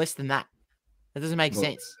Chrome less than that? That doesn't make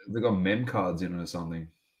sense. They got mem cards in it or something.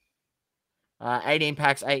 18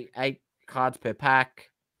 packs, eight cards per pack.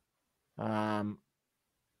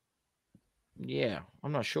 Yeah,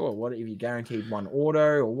 I'm not sure. What if you guaranteed one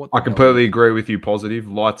auto or what? I completely agree with you. Positive.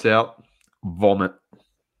 Lights Out. Vomit.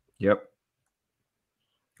 Yep.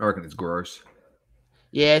 I reckon it's gross.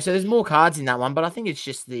 Yeah, so there's more cards in that one, but I think it's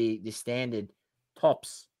just the standard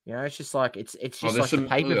Topps. It's just like it's just like the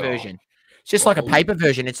paper version. It's just like a paper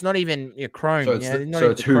version. It's not even Chrome. So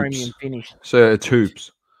it's hoops. Finish. So it's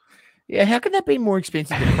hoops. Yeah, how can that be more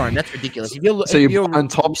expensive than Chrome? That's ridiculous. You're buying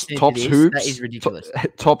Topps hoops. That is ridiculous.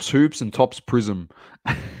 Topps hoops and Topps Prism.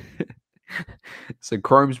 So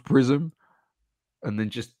Chrome's Prism, and then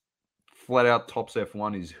just flat out tops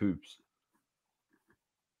F1 is hoops.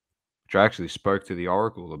 Which I actually spoke to the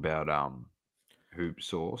Oracle about Hoop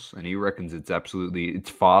Source, and he reckons it's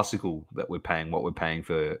farcical that we're paying what we're paying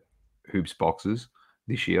for hoops boxes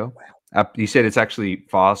this year. Wow. He said it's actually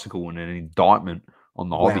farcical and an indictment on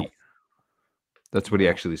the hobby. That's what he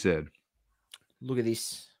actually said. Look at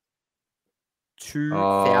this.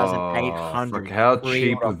 2,800. How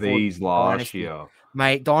cheap were these last year?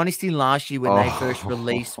 Mate, Dynasty last year when they first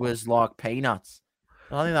released was like peanuts.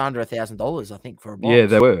 I think they're under $1,000, I think, for a box.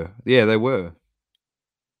 Yeah, they were.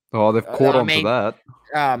 Oh, they've caught on to that.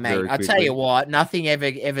 Oh, mate, I tell you what, nothing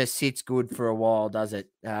ever sits good for a while, does it,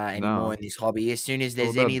 anymore in this hobby? As soon as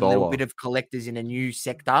there's any little bit of collectors in a new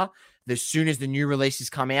sector, as soon as the new releases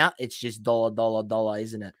come out, it's just dollar,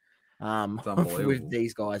 isn't it? With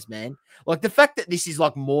these guys, man. Like, the fact that this is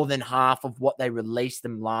like more than half of what they released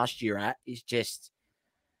them last year at is just,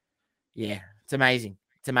 yeah, it's amazing.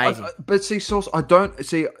 It's amazing. But see, Source, I don't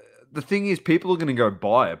see. The thing is, people are going to go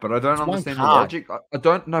buy it, but I don't understand the logic. I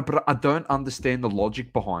don't know, but I don't understand the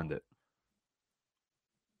logic behind it.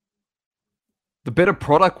 The better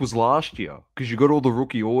product was last year because you got all the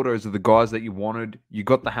rookie autos of the guys that you wanted. You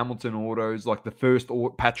got the Hamilton autos, like the first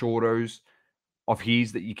patch autos of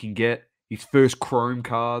his that you can get, his first chrome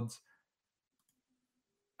cards.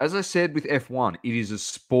 As I said with F1, it is a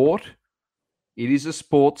sport. It is a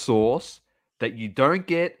sport source that you don't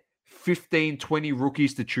get 15, 20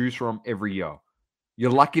 rookies to choose from every year.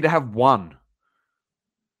 You're lucky to have one.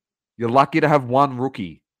 You're lucky to have one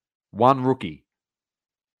rookie. One rookie.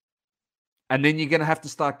 And then you're going to have to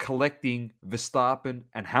start collecting Verstappen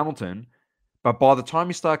and Hamilton. But by the time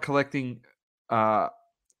you start collecting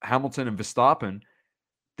Hamilton and Verstappen,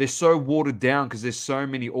 they're so watered down because there's so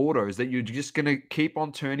many autos that you're just going to keep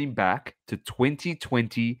on turning back to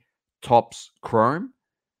 2020 Topps Chrome,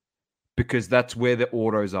 because that's where the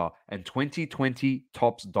autos are. And 2020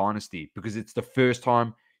 Topps Dynasty, because it's the first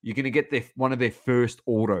time you're going to get one of their first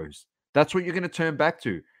autos. That's what you're going to turn back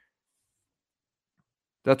to.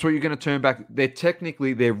 That's what you're going to turn back. They're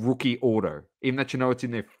technically their rookie auto, even that it's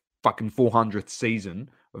in their fucking 400th season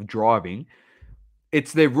of driving.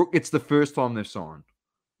 It's the first time they've signed.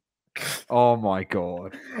 Oh my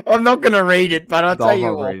God. I'm not going to read it, but I'll tell you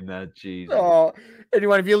what. I'm not reading that, Jesus. Oh,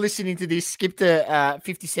 anyone, if you're listening to this, skip to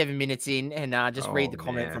 57 minutes in and just read the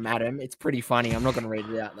comment from Adam. It's pretty funny. I'm not going to read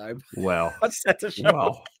it out, though. Well. I just had to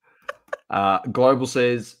show. Global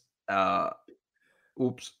says,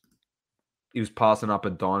 oops, he was passing up a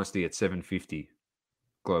Dynasty at 750,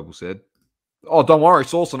 Global said. Oh, don't worry,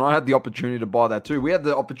 Sauce and I had the opportunity to buy that too. We had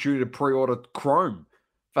the opportunity to pre-order Chrome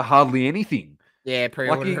for hardly anything. Yeah,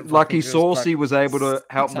 pre-order. Lucky Saucy was able to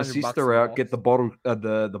help my sister out get the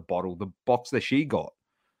the box that she got,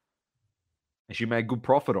 and she made good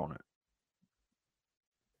profit on it.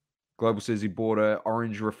 Global says he bought a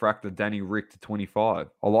orange refractor Danny Rick to 25.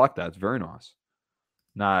 I like that. It's very nice.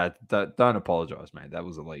 Nah, don't apologize, mate. That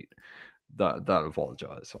was elite. Don't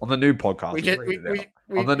apologize. On the new podcast,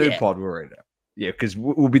 on the new pod, we'll read it out. Yeah, because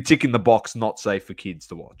we'll be ticking the box not safe for kids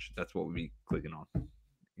to watch. That's what we'll be clicking on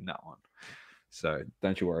in that one. So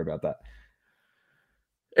don't you worry about that.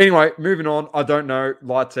 Anyway, moving on. I don't know.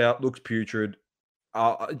 Lights out. Looks putrid.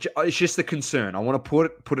 It's just a concern. I want to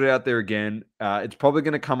put it out there again. It's probably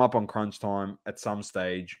going to come up on Crunch Time at some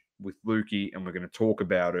stage with Lukey, and we're going to talk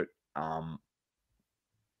about it.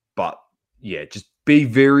 But yeah, just be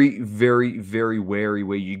very, very, very wary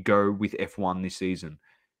where you go with F1 this season.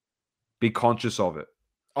 Be conscious of it.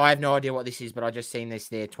 I have no idea what this is, but I just seen this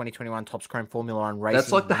there. 2021 Topps Chrome Formula One Racing.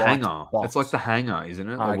 That's like the hanger. It's like the hanger, isn't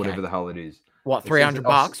it? Or whatever the hell it is. What,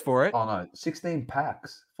 $300 for it? Oh no, 16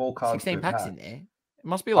 packs. 4 cards. 16 packs in there. It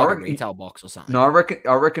must be like a retail box or something. No, I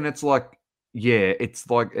reckon it's like, yeah, it's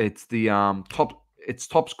the it's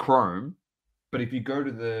Topps Chrome, but if you go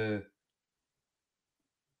to the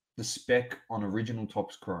spec on original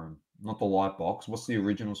Topps Chrome, not the light box, what's the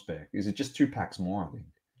original spec? Is it just 2 packs more, I think?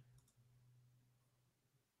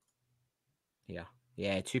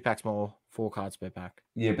 Yeah, 2 packs more, 4 cards per pack.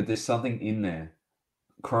 Yeah, but there's something in there.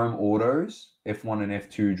 Chrome autos, F1 and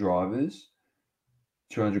F2 drivers,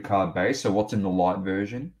 200 card base. So what's in the light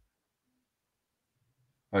version?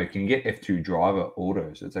 Oh, you can get F2 driver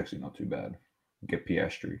autos. It's actually not too bad. Get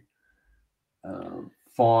Piastri.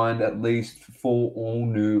 Find at least 4 all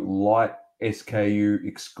new light SKU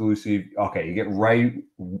exclusive. Okay, you get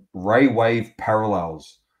Ray Wave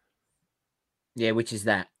parallels. Yeah, which is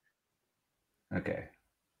that? Okay.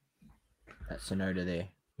 That's Sonoda there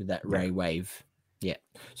with that Ray Wave. Yeah.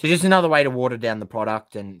 So just another way to water down the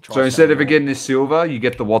product and try. So instead of getting this silver, you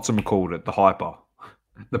get the what's called it, the hyper.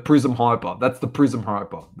 The Prism Hyper. That's the Prism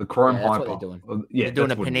Hyper. The Chrome Yeah, that's what Hyper. they're doing. Yeah, They're doing a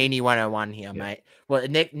that's what it is. Panini 101 here, Yeah. mate. Well,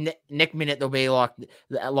 next minute they'll be like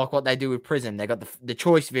what they do with Prism. They got the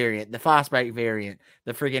choice variant, the fast break variant,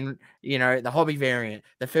 the friggin' the hobby variant,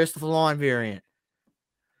 the first of the line variant.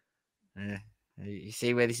 Yeah. You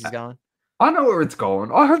see where this is going? I know where it's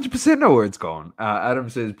going. I 100% know where it's going. Adam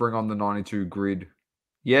says, bring on the 92 grid.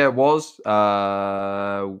 Yeah, it was.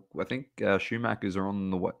 I think Schumachers are on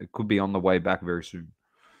the way. It could be on the way back very soon.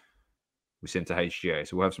 We sent to HGA,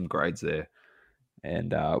 so we'll have some grades there,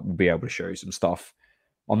 and we'll be able to show you some stuff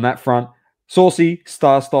on that front. Saucy,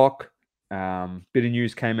 Starstock. Bit of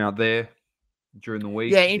news came out there during the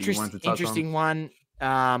week. Yeah, That you wanted to touch interesting on.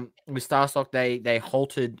 one. With Starstock, they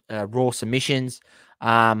halted raw submissions.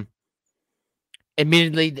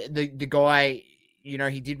 Admittedly, the guy,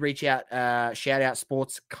 he did reach out, shout out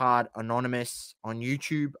Sports Card Anonymous on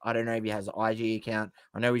YouTube. I don't know if he has an IG account.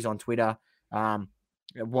 I know he's on Twitter. I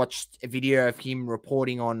watched a video of him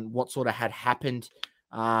reporting on what sort of had happened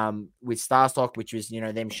with Starstock, which was,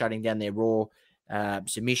 them shutting down their raw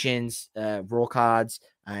submissions, raw cards,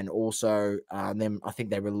 and also them, I think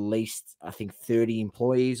they released, 30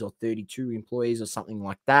 employees or 32 employees or something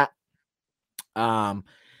like that. And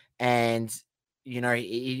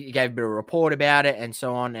he gave a bit of a report about it and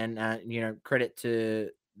so on. And, credit to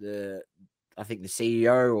I think the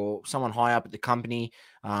CEO or someone high up at the company,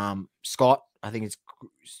 Scott, I think it's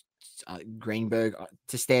Greenberg,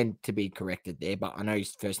 to stand to be corrected there, but I know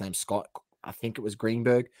his first name's Scott. I think it was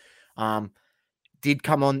Greenberg. Did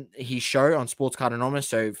come on his show on Sports Card Anonymous,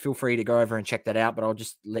 so feel free to go over and check that out. But I'll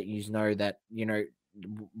just let you know that,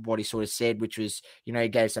 what he sort of said, which was, he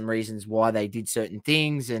gave some reasons why they did certain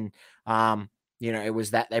things. And, it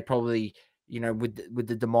was that they probably, with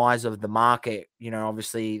the demise of the market,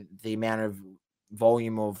 obviously the amount of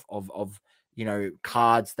volume of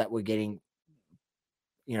cards that were getting,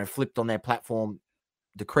 flipped on their platform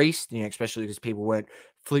decreased, especially because people weren't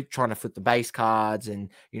trying to flip the base cards and,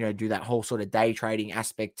 do that whole sort of day trading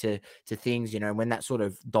aspect to things, when that sort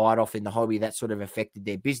of died off in the hobby, that sort of affected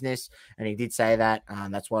their business. And he did say that,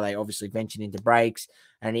 that's why they obviously ventured into breaks.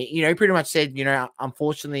 And he, pretty much said,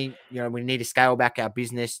 unfortunately, we need to scale back our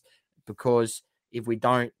business, because if we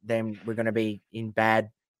don't, then we're going to be in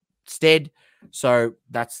bad stead. So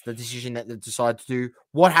that's the decision that they decided to do.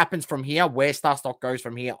 What happens from here, where Starstock goes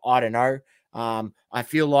from here, I don't know. I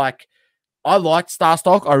feel like I liked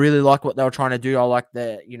Starstock. I really like what they were trying to do. I like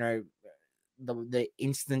the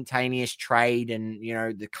instantaneous trade and,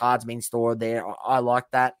 the cards being stored there. I like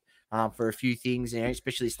that for a few things,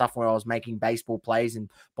 especially stuff where I was making baseball plays and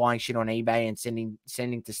buying shit on eBay and sending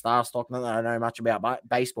to Starstock. Not that I know much about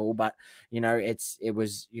baseball, but, it's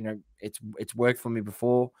worked for me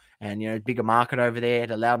before, and, bigger market over there.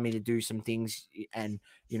 It allowed me to do some things and,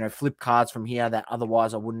 flip cards from here that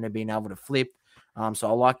otherwise I wouldn't have been able to flip. So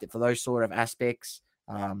I liked it for those sort of aspects.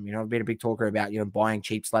 I've been a big talker about, buying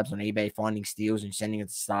cheap slabs on eBay, finding steals and sending it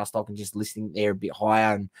to Starstock and just listing it there a bit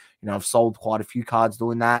higher. And, I've sold quite a few cards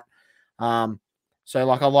doing that. So I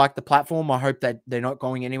like the platform. I hope that they're not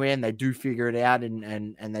going anywhere and they do figure it out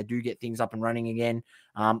and they do get things up and running again.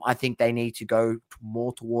 I think they need to go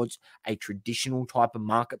more towards a traditional type of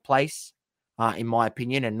marketplace, in my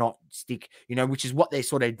opinion, and not stick, which is what they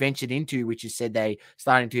sort of ventured into, which is said they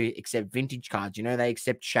starting to accept vintage cards. They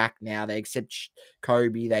accept Shaq now, they accept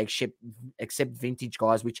Kobe, they accept vintage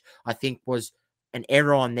guys, which I think was an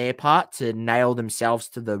error on their part to nail themselves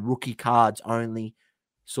to the rookie cards only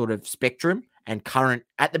sort of spectrum. And current,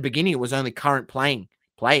 at the beginning, it was only current playing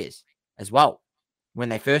players as well when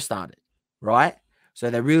they first started, right?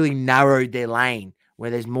 So they really narrowed their lane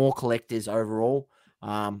where there's more collectors overall.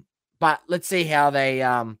 But let's see how they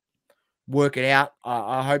work it out.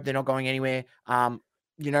 I hope they're not going anywhere.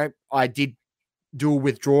 I did do a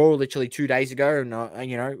withdrawal literally 2 days ago, and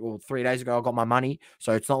or 3 days ago, I got my money.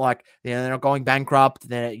 So it's not like they're not going bankrupt.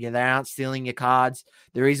 They aren't stealing your cards.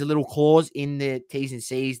 There is a little clause in the T's and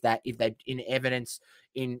C's that if they in evidence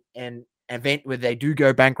in an event where they do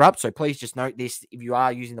go bankrupt. So please just note this: if you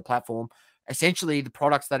are using the platform, essentially the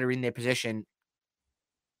products that are in their possession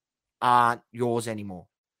aren't yours anymore.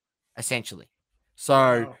 Essentially,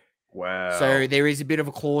 so. Wow. So there is a bit of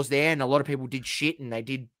a clause there, and a lot of people did shit, and they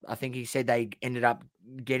did. I think he said they ended up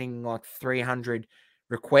getting like 300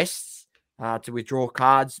 requests to withdraw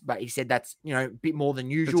cards, but he said that's a bit more than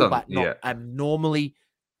usual, but not abnormally,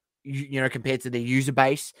 compared to their user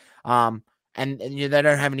base. And they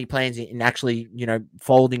don't have any plans in actually,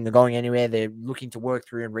 folding or going anywhere. They're looking to work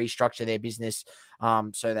through and restructure their business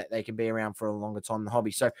so that they can be around for a longer time in the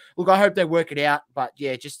hobby. So, look, I hope they work it out. But,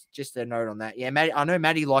 yeah, just a note on that. Yeah, Maddie, I know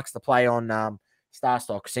Maddie likes to play on Star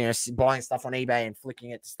Stock. So, buying stuff on eBay and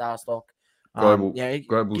flicking it to Star Stock. Global It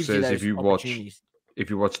Global gives you says those opportunities. if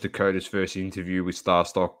you watch Dakota's first interview with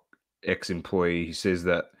Starstock ex-employee, he says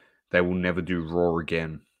that they will never do Raw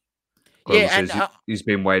again. Global Yeah, and says he's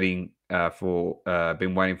been waiting for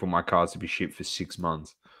my cards to be shipped for 6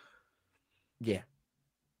 months. yeah.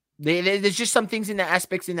 There's just some things in the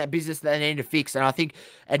aspects in that business that they need to fix. And I think,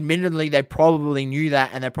 admittedly, they probably knew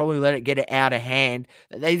that and they probably let it get out of hand.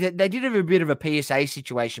 They did have a bit of a PSA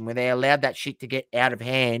situation where they allowed that shit to get out of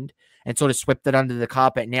hand and sort of swept it under the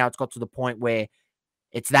carpet. Now it's got to the point where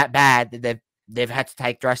it's that bad that they've had to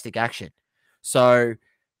take drastic action. So,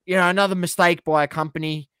 another mistake by a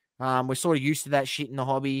company. We're sort of used to that shit in the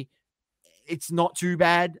hobby. It's not too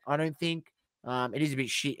bad, I don't think. It is a bit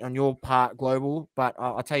shit on your part, Global, but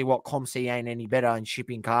I'll tell you what, ComC ain't any better in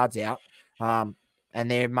shipping cards out. And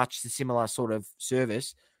they're much the similar sort of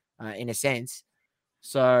service in a sense.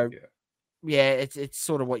 So, yeah, it's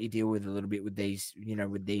sort of what you deal with a little bit with these,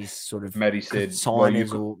 with these sort of Maddie said,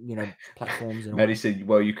 signers or, platforms. And Maddie said,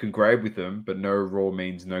 well, you can grade with them, but no Raw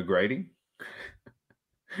means no grading.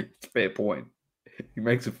 It's a fair point. He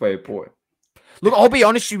makes a fair point. Look, I'll be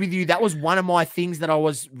honest with you. That was one of my things that I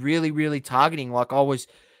was really, really targeting. Like I was,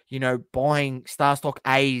 buying Star Stock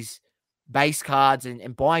A's base cards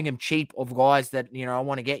and buying them cheap of guys that, I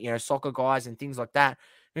want to get, soccer guys and things like that.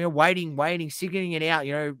 Waiting, signaling it out,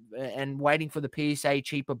 and waiting for the PSA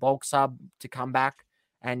cheaper bulk sub to come back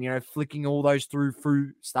and, flicking all those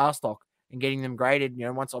through Star Stock and getting them graded.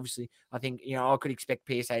 Once obviously, I think, I could expect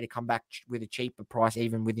PSA to come back with a cheaper price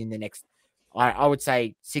even within the next, I would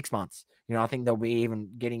say 6 months. I think they'll be even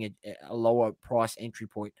getting a lower price entry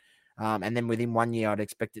point. And then within 1 year, I'd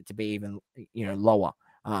expect it to be even, lower.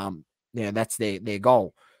 That's their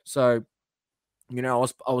goal. So,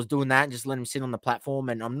 I was doing that and just letting them sit on the platform,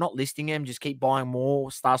 and I'm not listing them. Just keep buying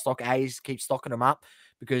more Star Stock A's, keep stocking them up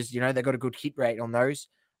because, they've got a good hit rate on those.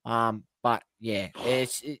 But yeah,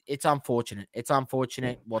 it's unfortunate. It's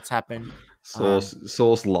unfortunate what's happened. Source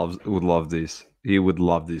would love this. He would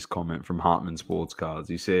love this comment from Hartman Sports Cards.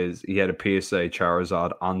 He says he had a PSA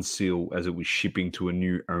Charizard unseal as it was shipping to a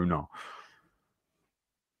new owner.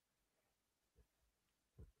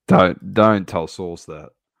 Don't tell Source that.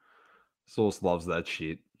 Source loves that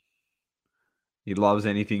shit. He loves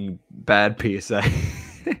anything bad PSA.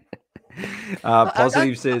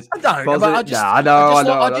 Positive says. I don't. Positive, I know.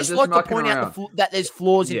 I just like to point out that there's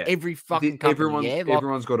flaws in every fucking company.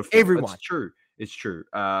 Everyone's got a flaw. Everyone. It's true. It's true.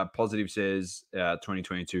 Positive says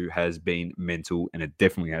 2022 has been mental, and it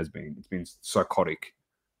definitely has been. It's been psychotic,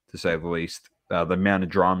 to say the least. The amount of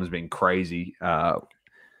drama has been crazy. Not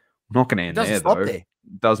going to end there, though.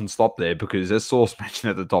 It doesn't stop there because, as Source mentioned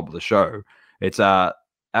at the top of the show, it's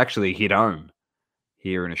actually hit home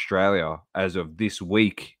here in Australia as of this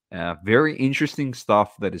week. Very interesting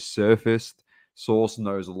stuff that has surfaced. Source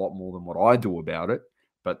knows a lot more than what I do about it,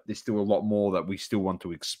 but there's still a lot more that we still want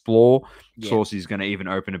to explore. Yeah. Source is going to even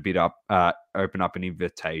open up an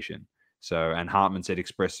invitation. So, and Hartman said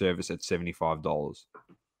express service at $75.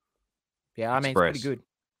 Yeah, I mean, it's pretty good.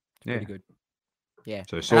 Pretty good. Yeah.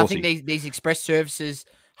 So, and I think these express services,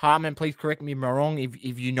 Hartman, please correct me if I'm wrong.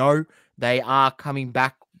 If you know, they are coming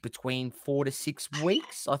back between 4 to 6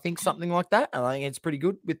 weeks, I think, something like that. I think it's pretty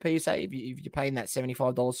good with PSA if you're paying that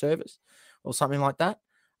 $75 service or something like that.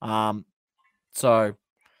 So,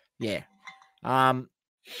 yeah. Now,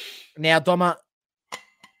 Doma,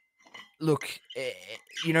 look,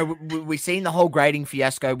 we've seen the whole grading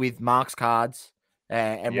fiasco with Mark's cards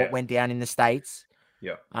and what went down in the States.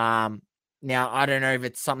 Yeah. Now, I don't know if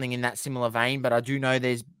it's something in that similar vein, but I do know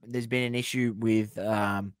there's been an issue with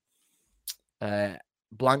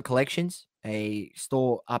Blunt Collections, a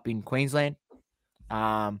store up in Queensland,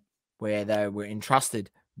 where they were entrusted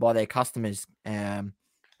by their customers and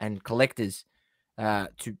collectors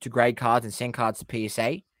to grade cards and send cards to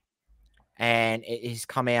PSA. And it has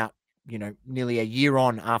come out, nearly a year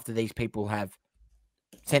on after these people have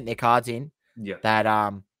sent their cards in,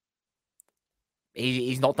 that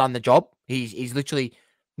he's not done the job. He's literally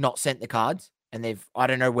not sent the cards, and I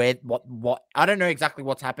don't know what I don't know exactly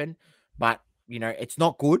what's happened, but it's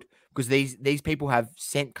not good because these people have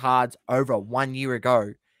sent cards over 1 year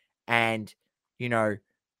ago, and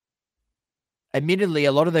admittedly,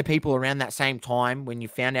 a lot of the people around that same time, when you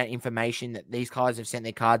found out information that these guys have sent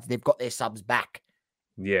their cards, they've got their subs back.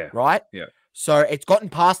 Yeah. Right? Yeah. So it's gotten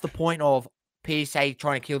past the point of PSA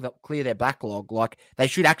trying to clear their backlog. Like, they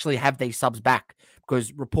should actually have these subs back,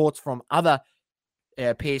 because reports from other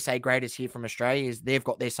PSA graders here from Australia is they've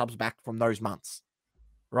got their subs back from those months.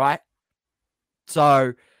 Right?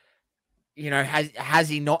 So, has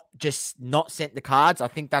he not just not sent the cards? I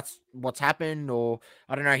think that's what's happened, or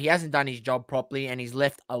I don't know. He hasn't done his job properly, and he's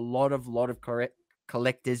left a lot of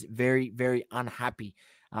collectors very, very unhappy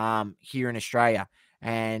here in Australia,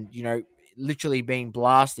 and literally being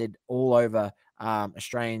blasted all over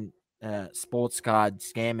Australian sports card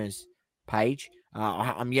scammers page.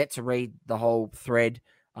 I'm yet to read the whole thread.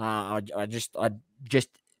 I just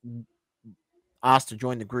asked to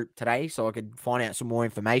join the group today so I could find out some more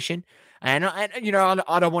information. And I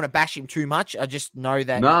don't want to bash him too much. I just know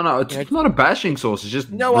that no, it's not a bashing source. It's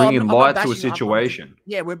just no, bringing I'm light not to a bashing. situation.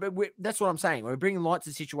 That's what I'm saying. We're bringing light to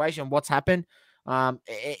the situation. What's happened?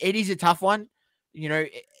 It is a tough one. You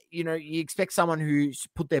expect someone who's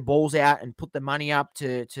put their balls out and put the money up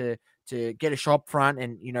to get a shop front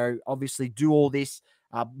and obviously do all this,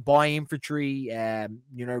 buy infantry,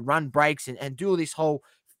 run breaks and do all this whole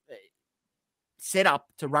set up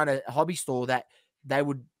to run a hobby store, that they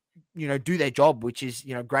would do their job, which is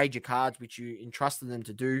grade your cards, which you entrusted them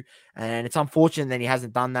to do. And it's unfortunate that he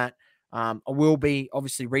hasn't done that. I will be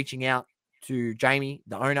obviously reaching out to Jamie,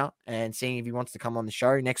 the owner, and seeing if he wants to come on the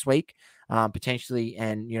show next week, potentially,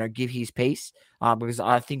 and give his piece, because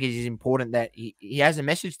I think it is important that he has a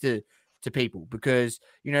message to people, because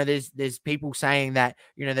there's people saying that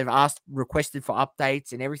they've requested for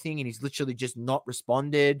updates and everything, and he's literally just not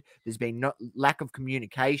responded. There's been lack of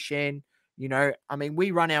communication. I mean, we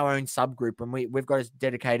run our own subgroup, and we've got a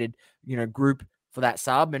dedicated group for that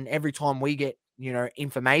sub, and every time we get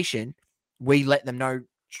information, we let them know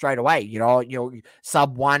straight away.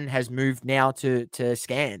 Sub 1 has moved now to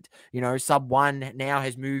scanned. Sub 1 now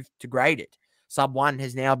has moved to graded. Sub 1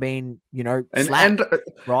 has now been, slapped,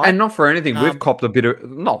 right? And not for anything, we've copped a bit of,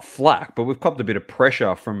 not flack, but we've copped a bit of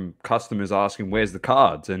pressure from customers asking, where's the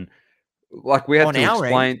cards? And like we have to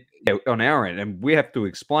explain on our end, and we have to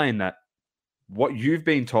explain that what you've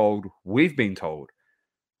been told, we've been told.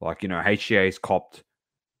 Like, HCA's copped,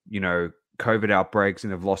 COVID outbreaks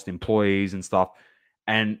and have lost employees and stuff.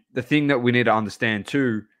 And the thing that we need to understand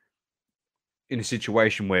too, in a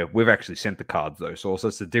situation where we've actually sent the cards, though, so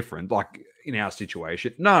it's the different. Like in our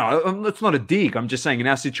situation, no, it's not a dig. I'm just saying in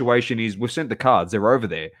our situation is we've sent the cards, they're over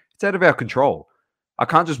there. It's out of our control. I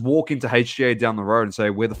can't just walk into HGA down the road and say,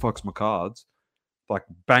 "Where the fuck's my cards?" Like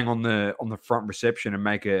bang on the front reception and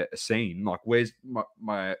make a scene. Like, where's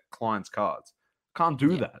my client's cards? Can't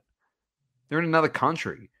do that. They're in another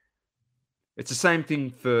country. It's the same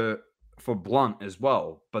thing for Blunt as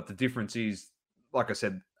well, but the difference is, like I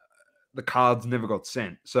said, the cards never got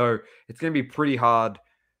sent. So it's going to be pretty hard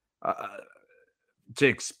to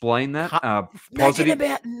explain that.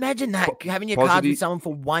 Imagine that, having your cards with someone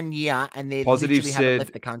for 1 year and they literally haven't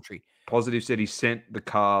left the country. Positive said he sent the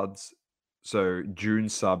cards, so June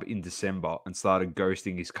sub in December, and started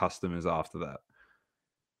ghosting his customers after that.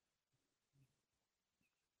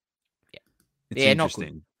 Yeah. It's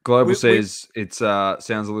interesting. Global says it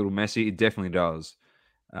sounds a little messy. It definitely does.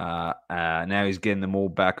 Now he's getting them all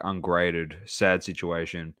back ungraded. Sad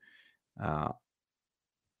situation. I've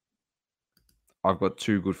got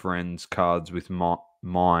two good friends cards with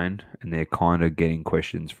mine, and they're kind of getting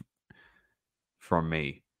questions from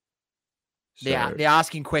me. So, they're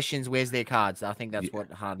asking questions. Where's their cards? I think that's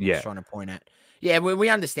what Hardman's trying to point at. Yeah, we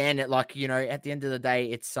understand it. Like, at the end of the day,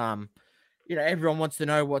 it's everyone wants to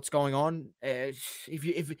know what's going on. If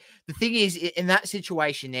the thing is, in that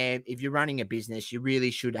situation there, if you're running a business, you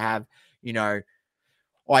really should have,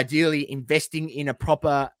 ideally investing in a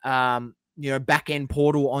proper, back end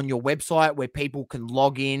portal on your website where people can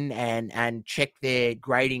log in and check their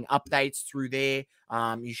grading updates through there.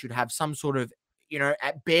 You should have some sort of,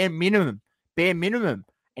 at bare minimum,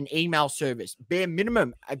 an email service, bare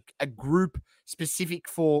minimum, a group specific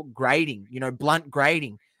for grading, Blunt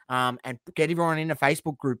grading. And get everyone in a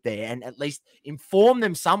Facebook group there and at least inform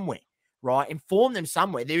them somewhere, right? Inform them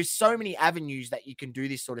somewhere. There's so many avenues that you can do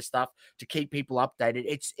this sort of stuff to keep people updated.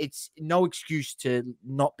 It's no excuse to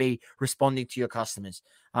not be responding to your customers.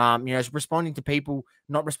 Responding to people,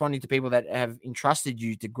 not responding to people that have entrusted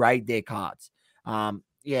you to grade their cards. I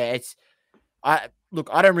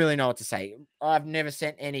don't really know what to say. I've never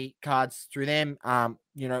sent any cards through them.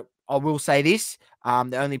 I will say this.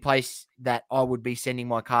 The only place that I would be sending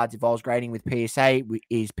my cards if I was grading with PSA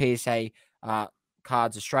is PSA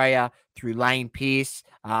Cards Australia through Lane Pierce,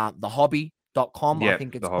 thehobby.com, I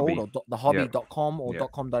think it's called, or thehobby.com or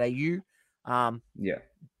 .com.au.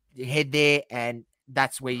 Head there, and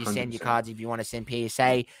that's where you send 100%. Your cards if you want to send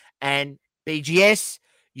PSA. And BGS,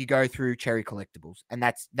 you go through Cherry Collectibles, and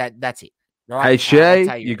that's it. Right?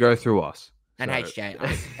 HGA, you go through us. And So- HJ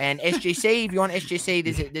us. And SGC, if you want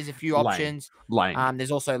SGC, there's a few Lane. options. Lane.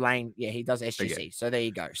 There's also Lane. Yeah, he does SGC. So there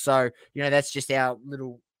you go. So that's just our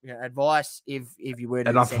little advice. If you were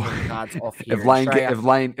to send any cards off here, if Lane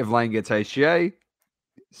gets HGA,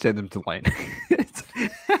 send them to Lane.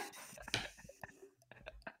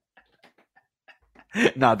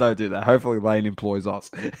 No, don't do that. Hopefully, Lane employs us.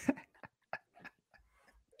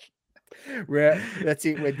 That's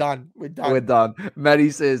it. We're done. We're done.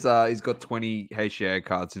 Matty says he's got 20 HGA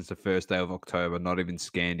cards since the first day of October, not even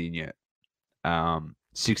scanned in yet.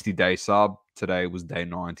 60-day sub. Today was day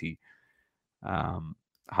 90.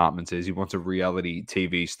 Hartman says he wants a reality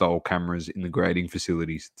TV style cameras in the grading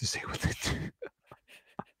facilities to see what they do.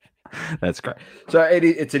 That's great. So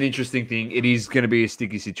it's an interesting thing. It is going to be a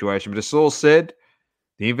sticky situation. But as Saul said,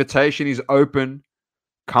 the invitation is open.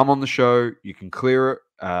 Come on the show. You can clear it.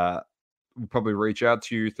 We'll probably reach out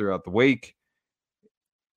to you throughout the week.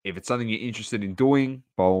 If it's something you're interested in doing,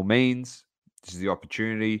 by all means, this is the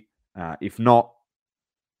opportunity. If not,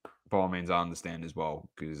 by all means, I understand as well,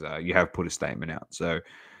 because you have put a statement out. So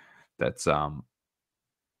that's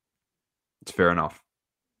it's fair enough.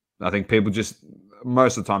 I think people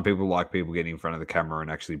most of the time, people like people getting in front of the camera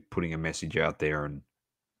and actually putting a message out there and,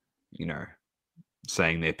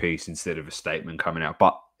 saying their piece instead of a statement coming out.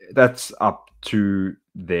 But that's up to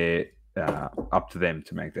them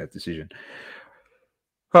to make that decision.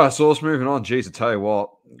 All right, so let's moving on. Geez, I tell you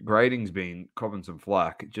what, grading's been copping some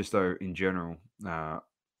flack, just though in general. What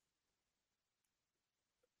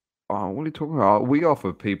are you talking about? We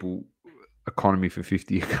offer people economy for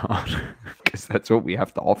 50 a card because that's what we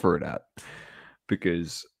have to offer it at.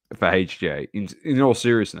 Because for HJ, in all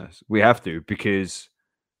seriousness, we have to, because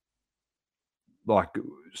like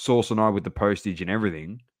Sauce and I with the postage and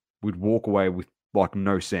everything, would walk away with like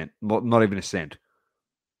no cent, not even a cent.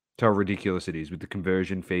 That's how ridiculous it is with the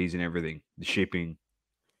conversion fees and everything, the shipping,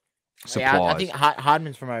 supplies. Yeah, I think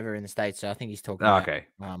Hardman's from over in the States, so I think he's talking about, okay.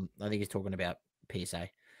 I think he's talking about PSA.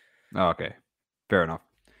 Okay. Fair enough.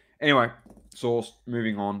 Anyway, Sauce,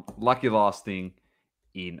 moving on. Lucky last thing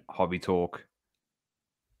in hobby talk.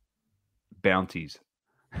 Bounties.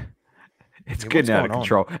 It's getting out of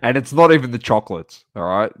control. And it's not even the chocolates. All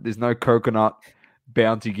right. There's no coconut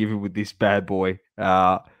bounty given with this bad boy.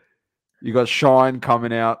 You got Shine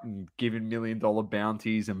coming out and giving $1 million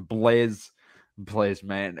bounties, and Blaze,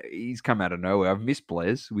 man, he's come out of nowhere. I've missed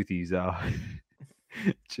Blaze with his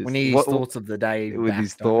we need his thoughts of the day. With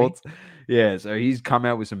his thoughts. Yeah, so he's come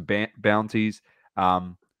out with some bounties.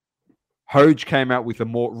 Hoge came out with a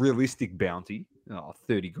more realistic bounty.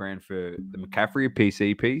 30 grand for the McCaffrey, a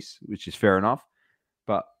PC piece, which is fair enough.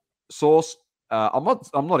 But Sauce, I'm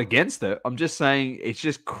not against it. I'm just saying it's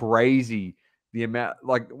just crazy the amount.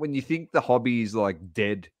 Like when you think the hobby is like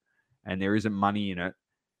dead and there isn't money in it,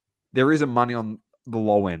 there isn't money on the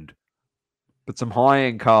low end. But some high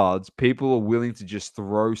end cards, people are willing to just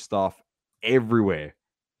throw stuff everywhere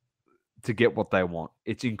to get what they want.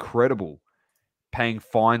 It's incredible. Paying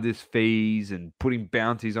finders fees and putting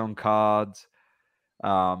bounties on cards.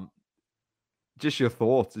 Just your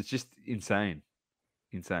thoughts. It's just insane.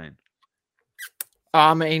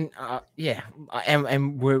 I mean, yeah,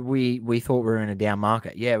 and we thought we were in a down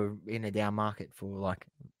market. Yeah, we're in a down market for like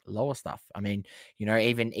lower stuff. I mean,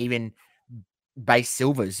 even base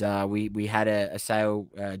silvers. We had a sale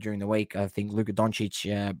during the week. I think Luka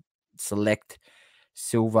Doncic select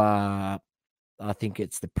silver. I think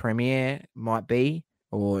it's the Premier might be,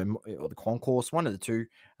 or the Concourse, one of the two.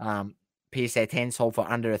 PSA 10 sold for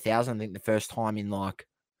under $1,000. I think the first time in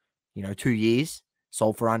 2 years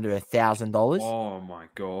sold for under $1,000. Oh my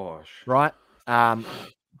gosh! Right.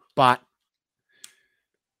 But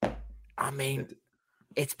I mean,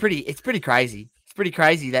 it's pretty crazy. It's pretty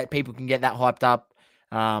crazy that people can get that hyped up.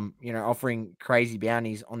 Offering crazy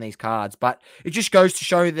bounties on these cards, but it just goes to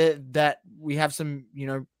show that we have some,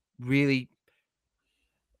 really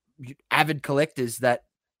avid collectors that,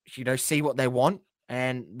 see what they want.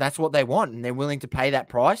 And that's what they want, and they're willing to pay that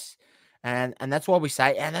price, and that's why we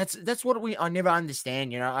say, and that's what I never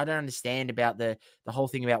understand. I don't understand about the whole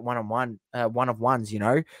thing about one of ones.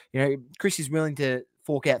 Chris is willing to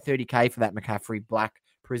fork out $30,000 for that McCaffrey Black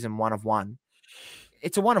Prism 1 of 1.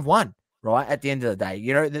 It's a 1 of 1, right? At the end of the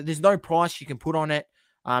day, there's no price you can put on it.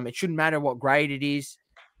 It shouldn't matter what grade it is.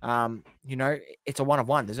 It's a 1 of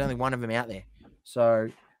 1. There's only one of them out there, so.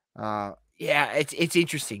 Yeah, it's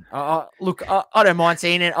interesting. Look, I don't mind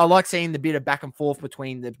seeing it. I like seeing the bit of back and forth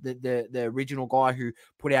between the original guy who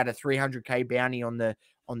put out a $300,000 bounty on the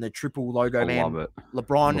triple logo man,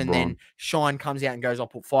 LeBron, and then Shine comes out and goes, "I'll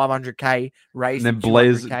put $500,000." Raise, and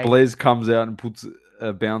then Blaze comes out and puts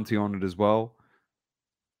a bounty on it as well.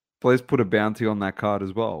 Please put a bounty on that card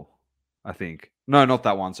as well. I think. No, not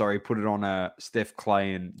that one. Sorry, he put it on a Steph,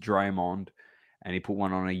 Clay, and Draymond, and he put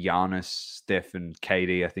one on a Giannis, Steph, and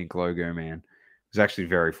KD. I think logo. Man, it was actually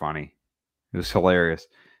very funny. It was hilarious.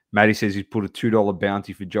 Matty says he's put a $2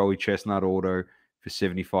 bounty for Joey Chestnut auto for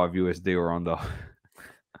 75 USD or under.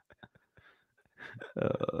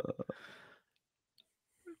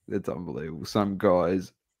 That's unbelievable. Some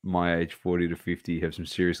guys my age, 40 to 50, have some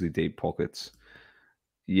seriously deep pockets.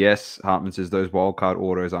 Yes, Hartman says those wildcard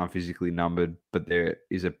autos aren't physically numbered, but there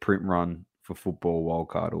is a print run for football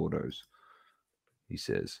wildcard autos, he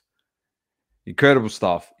says. Incredible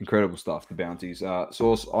stuff. The bounties.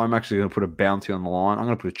 Source, I'm actually going to put a bounty on the line. I'm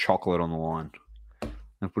going to put a chocolate on the line. I'm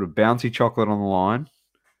going to put a bounty chocolate on the line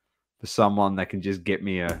for someone that can just get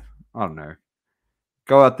me I don't know,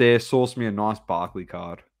 go out there, source me a nice Barkley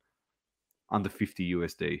card under 50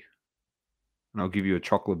 USD. And I'll give you a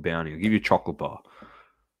chocolate bounty. I'll give you a chocolate bar.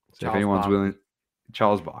 So if anyone's willing,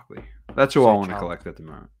 Charles Barkley. That's who I want to collect at the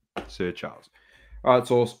moment. Sir Charles. All right,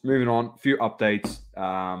 Source, moving on. A few updates.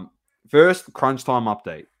 First, Crunch Time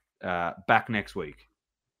update. Back next week.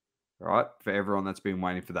 All right, for everyone that's been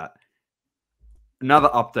waiting for that. Another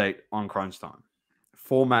update on Crunch Time.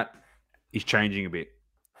 Format is changing a bit.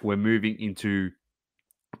 We're moving into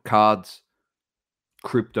cards,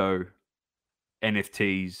 crypto,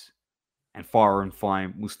 NFTs, and Fire and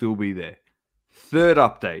Flame will still be there. Third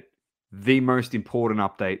update, the most important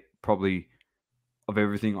update probably of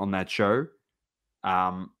everything on that show.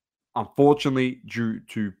 Unfortunately, due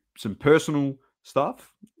to some personal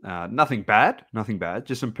stuff, nothing bad,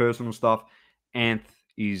 just some personal stuff, Anth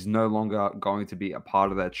is no longer going to be a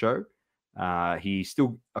part of that show. He's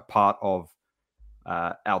still a part of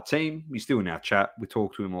our team. He's still in our chat. We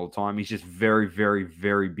talk to him all the time. He's just very, very,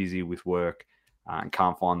 very busy with work and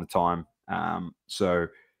can't find the time. So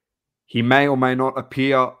he may or may not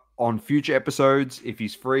appear on future episodes. If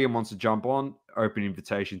he's free and wants to jump on, open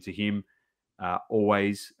invitation to him.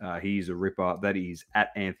 Always, he's a ripper. That is at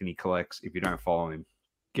Anthony Collects. If you don't follow him,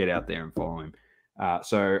 get out there and follow him.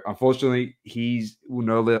 So unfortunately, he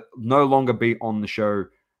will no longer be on the show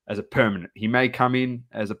as a permanent. He may come in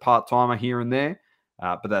as a part-timer here and there,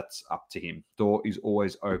 but that's up to him. Door is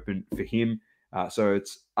always open for him. So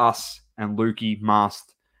it's us and Lukey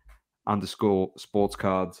Mast _ sports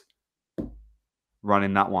cards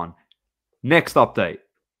running that one. Next update,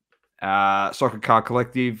 Soccer Card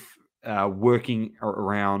Collective working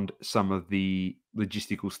around some of the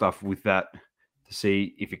logistical stuff with that to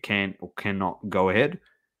see if it can or cannot go ahead.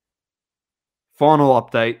 Final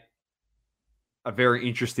update, a very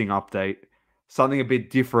interesting update, something a bit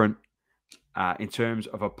different in terms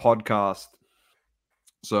of a podcast.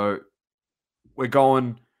 So we're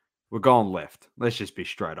going left. Let's just be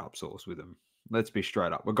straight up, Source, with them. Let's be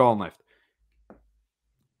straight up. We're going left.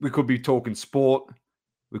 We could be talking sport.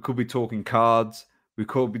 We could be talking cards. We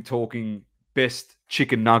could be talking best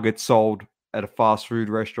chicken nuggets sold at a fast food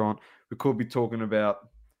restaurant. We could be talking about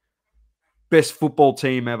best football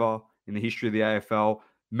team ever in the history of the AFL,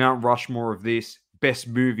 Mount Rushmore of this, best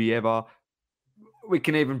movie ever. We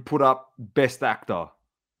can even put up best actor,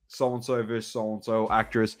 so-and-so versus so-and-so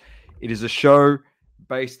actress. It is a show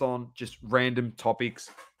based on just random topics.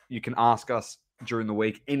 You can ask us during the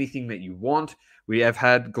week anything that you want. We have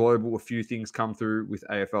had a few things come through with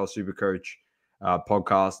AFL Supercoach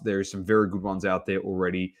podcast. There is some very good ones out there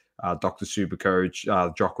already. Dr.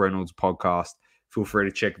 Supercoach, Jock Reynolds podcast. Feel free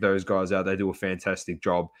to check those guys out. They do a fantastic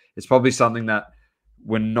job. It's probably something that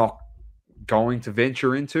we're not going to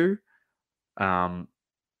venture into. I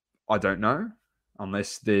don't know,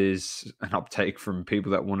 unless there's an uptake from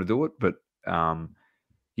people that want to do it. But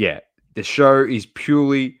yeah, the show is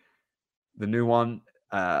purely the new one.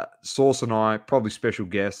 Source and I, probably special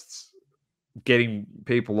guests, getting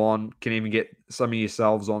people on, can even get some of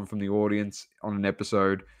yourselves on from the audience on an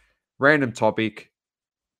episode. Random topic,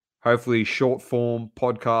 hopefully short form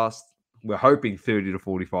podcast. We're hoping 30 to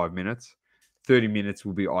 45 minutes. 30 minutes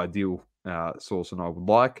will be ideal, Source and I would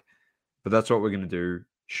like. But that's what we're going to do.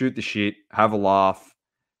 Shoot the shit, have a laugh.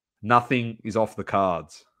 Nothing is off the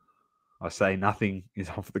cards. I say nothing is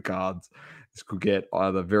off the cards. This could get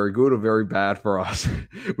either very good or very bad for us.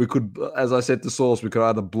 We could, as I said to Source, we could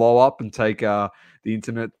either blow up and take the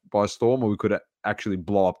internet by storm, or we could actually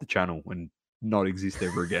blow up the channel and not exist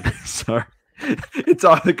ever again. So it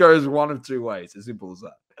either goes one of two ways. As simple as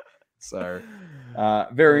that. So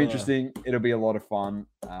very interesting. It'll be a lot of fun,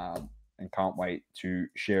 and can't wait to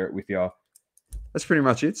share it with you. That's pretty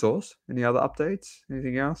much it, Source. Any other updates?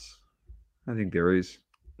 Anything else? I think there is.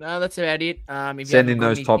 No, that's about it. If Send in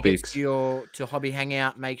those topics to Hobby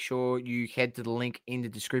Hangout, make sure you head to the link in the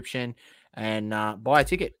description and buy a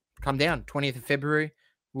ticket. come down 20th of February.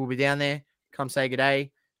 We'll be down there. Come say good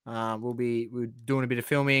day. We're doing a bit of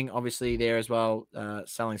filming, obviously there as well,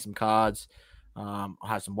 selling some cards. I'll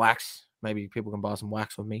have some wax. Maybe people can buy some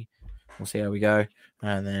wax with me. We'll see how we go.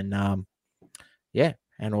 And then, yeah.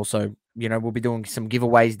 And also, we'll be doing some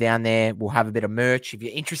giveaways down there. We'll have a bit of merch. If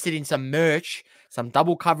you're interested in some merch, some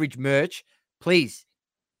double coverage merch, please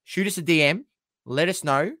shoot us a DM. Let us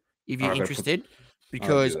know if you're interested,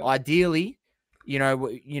 because ideally,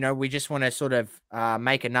 we just want to sort of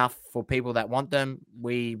make enough for people that want them.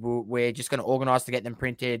 We're just going to organize to get them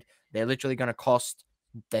printed. They're literally going to cost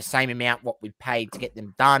the same amount what we paid to get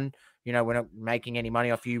them done. We're not making any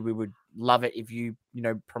money off you. We would love it if you,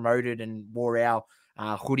 promoted and wore our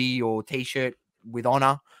hoodie or t-shirt with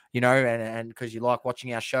honor, and because you like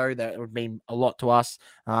watching our show. That would mean a lot to us.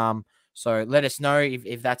 So let us know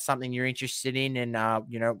if that's something you're interested in. And,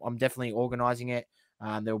 I'm definitely organizing it.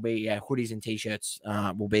 There'll be hoodies and t-shirts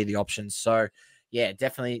will be the options. So, yeah,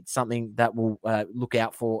 definitely something that we'll look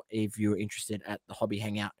out for if you're interested at the Hobby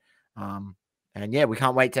Hangout. And, yeah, we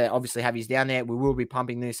can't wait to obviously have you down there. We will be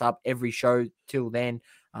pumping this up every show till then.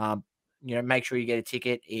 Make sure you get a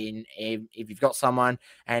ticket if you've got someone,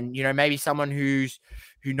 and, maybe someone who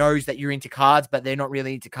knows that you're into cards, but they're not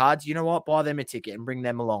really into cards. You know what? Buy them a ticket and bring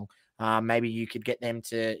them along. Maybe you could get them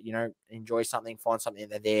to, enjoy something, find something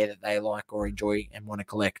that they like or enjoy and want to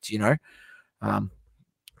collect,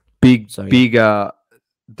 Big,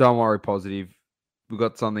 don't worry, positive. We've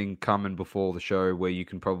got something coming before the show where you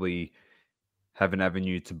can probably have an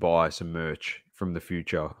avenue to buy some merch from the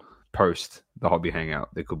future post the Hobby Hangout.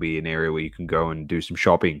 There could be an area where you can go and do some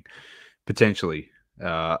shopping, potentially.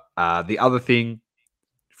 The other thing,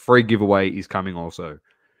 free giveaway is coming also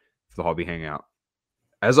for the Hobby Hangout.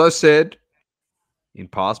 As I said in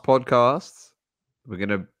past podcasts, we're going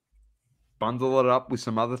to bundle it up with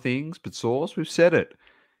some other things, but Source, we've said it.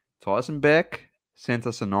 Tyson Beck sent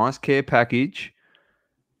us a nice care package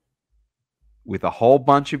with a whole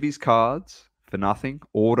bunch of his cards for nothing.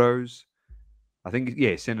 Autos. I think,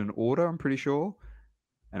 sent an auto, I'm pretty sure.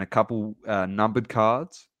 And a couple numbered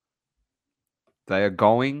cards. They are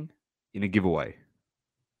going in a giveaway.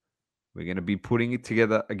 We're going to be putting it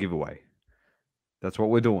together a giveaway. That's what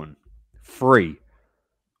we're doing. Free.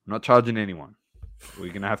 I'm not charging anyone. What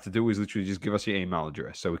you're going to have to do is literally just give us your email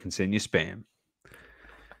address so we can send you spam.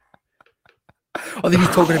 I think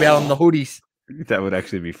he's talking about on the hoodies. That would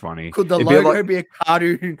actually be funny. Could the logo be a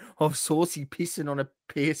cartoon of Saucy pissing on a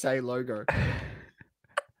PSA logo?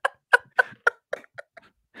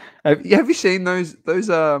 Have you seen those where's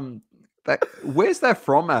that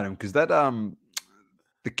from, Adam? Because that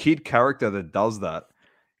the kid character that does that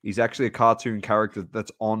is actually a cartoon character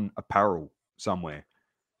that's on apparel somewhere.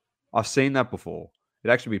 I've seen that before.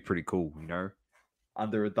 It'd actually be pretty cool,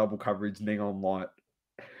 under a double coverage neon light.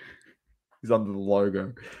 He's under the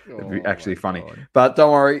logo. It'd be actually funny. God. But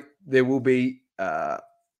don't worry, there will be Calvin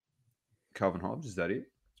Hobbs. Is that it?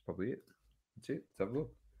 That's probably it. That's it. Let's have a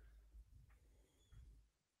look.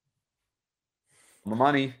 My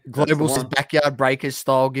money. Global's Backyard Breakers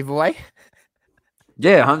style giveaway.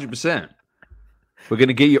 Yeah, 100%. We're going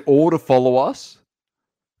to get you all to follow us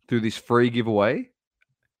through this free giveaway.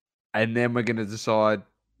 And then we're going to decide,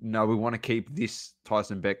 no, we want to keep this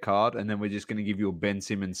Tyson Beck card. And then we're just going to give you a Ben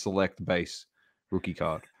Simmons select base rookie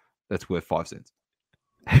card. That's worth 5 cents.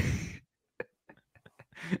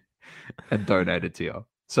 And donate it to you.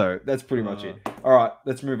 So that's pretty much it. All right,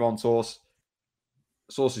 let's move on, Sauce.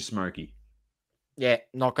 Sauce is smoky. Yeah,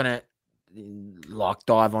 not going to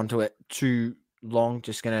dive onto it too long.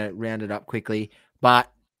 Just going to round it up quickly.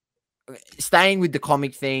 But staying with the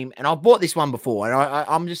comic theme, and I've bought this one before, and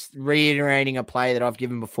I'm just reiterating a play that I've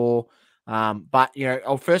given before. But,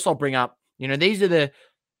 I'll bring up, these are the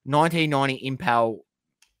 1990 Impel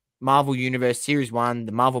Marvel Universe Series 1,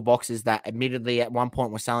 the Marvel boxes that admittedly at one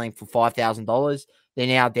point were selling for $5,000. They're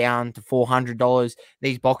now down to $400.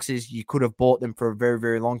 These boxes, you could have bought them for a very,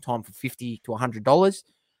 very long time for $50 to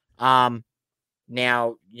 $100.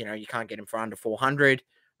 Now, you can't get them for under $400.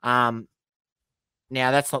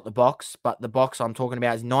 Now, that's not the box, but the box I'm talking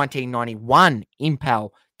about is 1991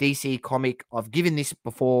 Impel DC comic. I've given this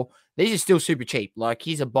before. These are still super cheap.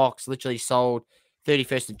 Here's a box literally sold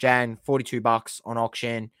 31st of Jan, $42 on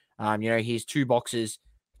auction. Here's 2 boxes,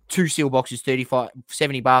 2 seal boxes,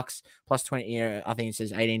 $70 plus 20, I think it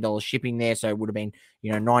says $18 shipping there. So it would have been,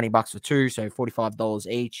 $90 for 2. So $45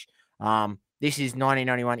 each. This is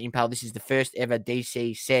 1991 Impel. This is the first ever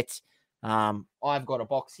DC set. I've got a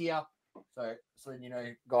box here. So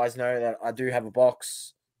guys know that I do have a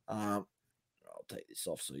box. I'll take this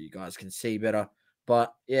off so you guys can see better.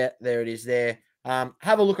 But yeah, there it is there.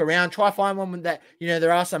 Have a look around. Try find one that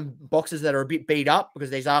there are some boxes that are a bit beat up because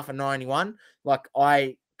these are for 91. Like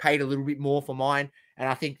I paid a little bit more for mine, and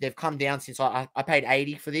I think they've come down since I paid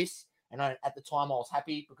 80 for this, and at the time I was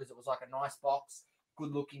happy because it was like a nice box,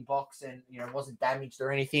 good looking box, and wasn't damaged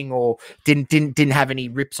or anything, or didn't have any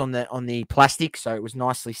rips on the plastic, so it was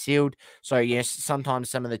nicely sealed. So yes, sometimes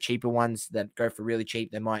some of the cheaper ones that go for really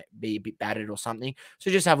cheap, they might be a bit battered or something. So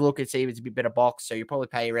just have a look and see if it's a bit better box. So you probably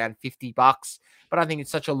pay around $50, but I think it's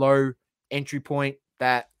such a low entry point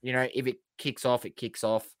that if it kicks off, it kicks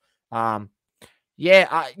off.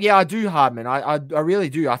 I do, Hardman. I really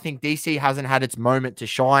do. I think DC hasn't had its moment to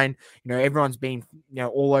shine. Everyone's been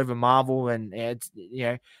all over Marvel, and it's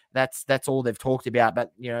that's all they've talked about.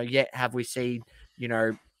 But yet have we seen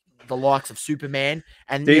the likes of Superman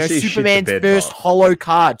and Superman's first holo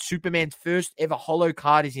card. Superman's first ever holo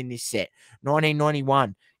card is in this set,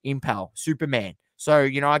 1991 Impel Superman. So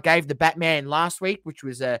I gave the Batman last week, which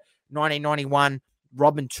was a 1991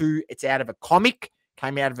 Robin 2. It's out of a comic.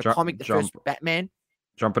 Came out of a comic, the first Batman.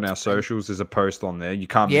 Jump on our socials. There's a post on there. You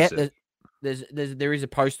can't miss it. There is a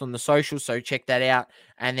post on the socials, so check that out.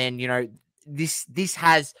 And then this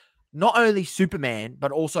has not only Superman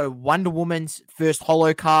but also Wonder Woman's first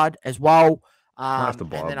holo card as well. I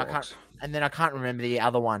can't remember the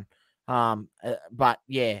other one. But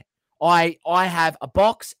yeah, I have a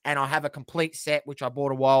box and I have a complete set which I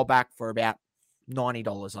bought a while back for about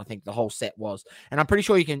 $90. I think the whole set was, and I'm pretty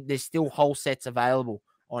sure there's still whole sets available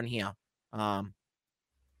on here.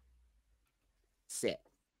 Set.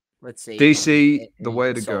 Let's see. DC, the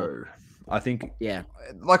way to go. I think, yeah,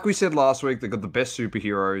 like we said last week, they've got the best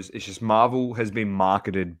superheroes. It's just Marvel has been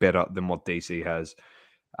marketed better than what DC has.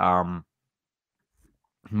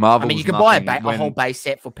 Marvel. I mean, you can buy a whole base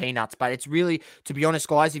set for peanuts, but it's really, to be honest,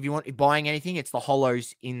 guys, if you're buying anything, it's the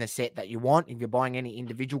holos in the set that you want. If you're buying any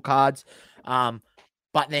individual cards,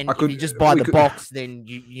 but then if you just buy the box, then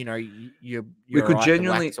we could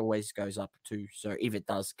genuinely. It always goes up too. So if it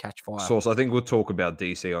does catch fire, Source, I think we'll talk about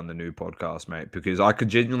DC on the new podcast, mate, because I could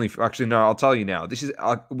genuinely. Actually, no, I'll tell you now.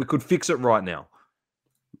 We could fix it right now.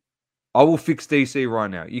 I will fix DC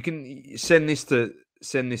right now. You can send this to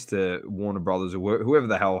Warner Brothers or whoever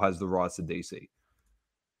the hell has the rights to DC.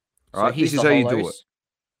 All right, this is how you do it.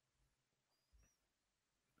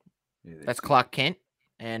 That's Clark Kent.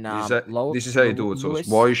 And this is how you do it. So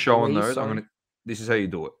while you're showing those, this is how you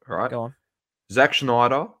do it. All right. Go on. Zack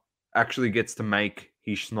Snyder actually gets to make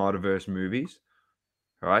his Snyderverse movies.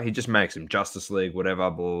 All right. He just makes them. Justice League,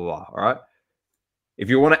 whatever, blah, blah, blah. All right. If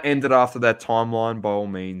you want to end it after that timeline, by all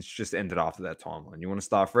means, just end it after that timeline. You want to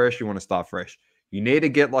start fresh? You want to start fresh. You need to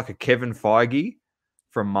get like a Kevin Feige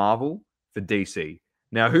from Marvel for DC.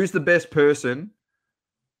 Now, who's the best person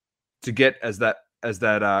to get as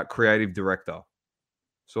that creative director?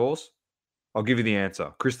 Source? I'll give you the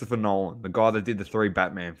answer. Christopher Nolan, the guy that did the 3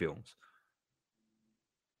 Batman films.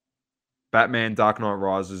 Batman, Dark Knight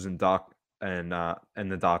Rises, and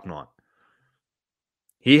The Dark Knight.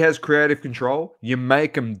 He has creative control. You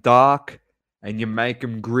make them dark and you make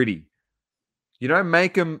them gritty. You don't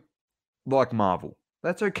make them like Marvel.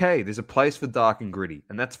 That's okay. There's a place for dark and gritty,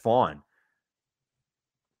 and that's fine.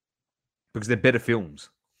 Because they're better films.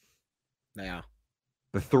 They are.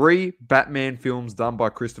 The 3 Batman films done by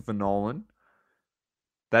Christopher Nolan,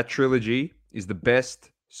 that trilogy is the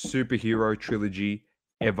best superhero trilogy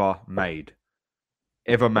ever made.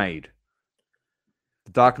 Ever made.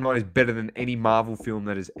 The Dark Knight is better than any Marvel film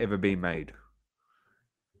that has ever been made.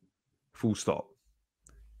 Full stop.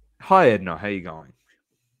 Hi, Edna. How you going?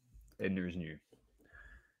 Edna is new.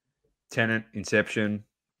 Tenet, Inception,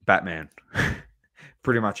 Batman.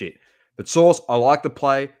 Pretty much it. But Source, I like the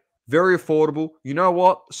play. Very affordable. You know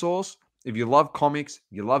what, Source? If you love comics,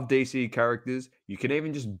 you love DC characters, you can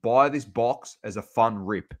even just buy this box as a fun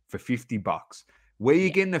rip for $50. Where you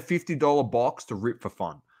getting a $50 box to rip for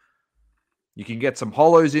fun? You can get some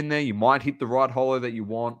holos in there. You might hit the right holo that you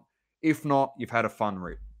want. If not, you've had a fun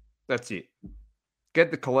rip. That's it.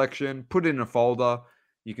 Get the collection, put it in a folder.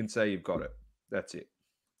 You can say you've got it. That's it.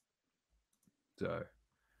 So,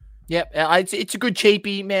 yep, it's a good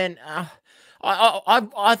cheapie, man.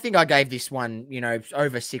 I think I gave this one,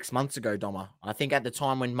 over 6 months ago, Doma. I think at the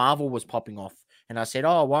time when Marvel was popping off, and I said,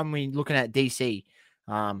 "Oh, why aren't we looking at DC?"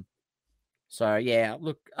 So yeah,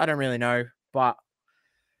 look, I don't really know, but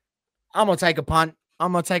I'm gonna take a punt. I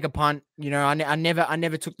never took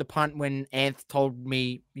the punt when Anth told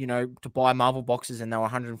me, to buy Marvel boxes and they were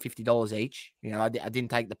 $150 each. I didn't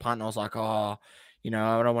take the punt. I was like, I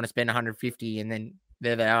don't want to spend $150, and then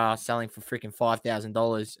there they are selling for freaking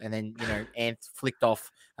 $5,000. And then, Anth flicked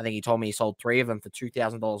off. I think he told me he sold 3 of them for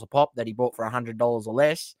 $2,000 a pop that he bought for $100 or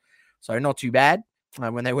less. So not too bad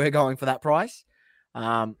when they were going for that price.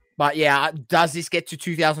 But yeah, does this get to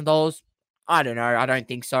 $2,000? I don't know. I don't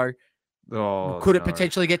think so. Oh Could it no.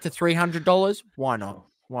 potentially get to $300? Why not?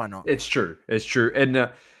 Why not? It's true. It's true.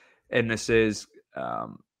 Edna says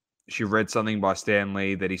she read something by Stan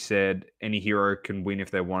Lee that he said any hero can win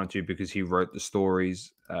if they wanted to because he wrote the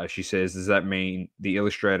stories. She says, does that mean the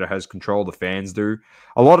illustrator has control? The fans do.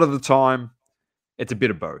 A lot of the time, it's a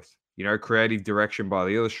bit of both. You know, creative direction by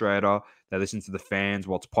the illustrator. They listen to the fans,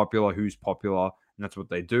 what's popular, who's popular, and that's what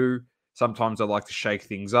they do. Sometimes they like to shake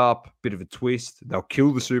things up, bit of a twist. They'll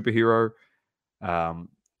kill the superhero.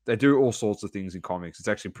 They do all sorts of things in comics. It's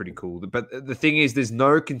actually pretty cool. But the thing is, there's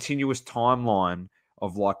no continuous timeline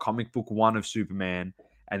of like comic book 1 of Superman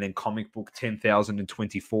and then comic book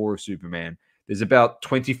 10,024 of Superman. There's about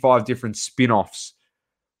 25 different spin-offs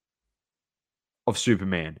of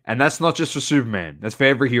Superman. And that's not just for Superman. That's for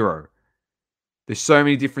every hero. There's so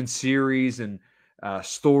many different series and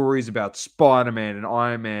stories about Spider-Man and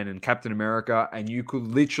Iron Man and Captain America, and you could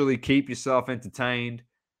literally keep yourself entertained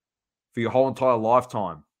for your whole entire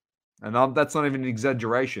lifetime. And that's not even an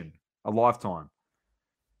exaggeration. A lifetime.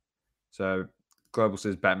 So Global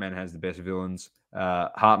says Batman has the best villains.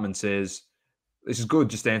 Hartman says this is good.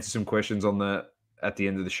 Just to answer some questions at the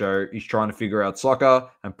end of the show. He's trying to figure out soccer,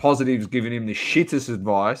 and Positive's giving him the shittest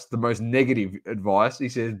advice, the most negative advice. He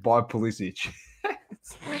says buy Pulisic.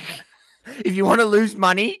 If you want to lose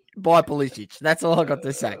money, buy Pulisic. That's all I got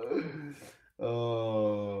to say.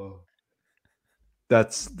 Oh,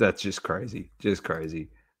 that's just crazy. Just crazy.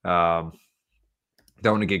 Don't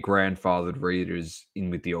want to get grandfathered readers in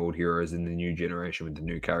with the old heroes and the new generation with the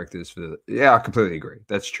new characters. Yeah, I completely agree.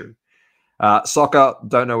 That's true. Soccer,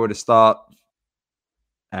 don't know where to start.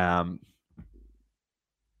 Go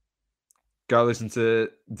listen to.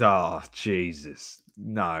 Oh, Jesus.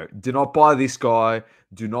 No, do not buy this guy.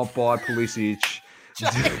 Do not buy Pulisic.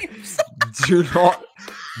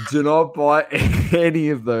 do not buy any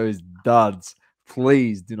of those duds.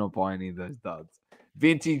 Please do not buy any of those duds.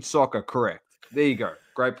 Vintage soccer, correct. There you go.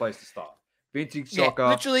 Great place to start. Vintage soccer.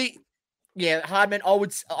 Literally, Hardman, I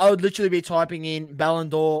would literally be typing in Ballon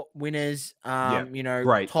d'Or winners, great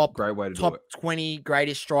way to top do it. 20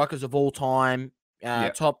 greatest strikers of all time,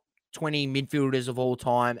 top 20 midfielders of all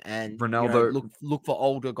time, and Ronaldo. Look for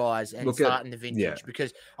older guys and start in the vintage,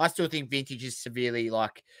 because I still think vintage is severely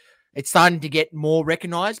it's starting to get more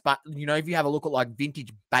recognized. But if you have a look at like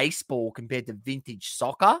vintage baseball compared to vintage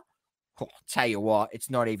soccer, I'll tell you what, it's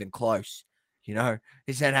not even close. That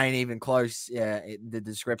ain't even close. The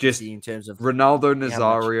discrepancy in terms of Ronaldo,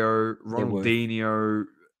 Nazario, Ronaldinho,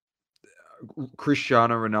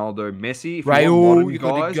 Cristiano Ronaldo, Messi. If you want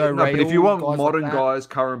modern guys, but if you want modern guys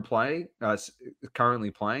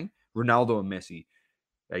currently playing, Ronaldo and Messi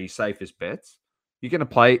are your safest bets. You're going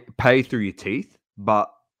to pay through your teeth, but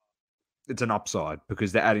it's an upside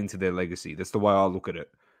because they're adding to their legacy. That's the way I look at it.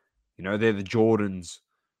 They're the Jordans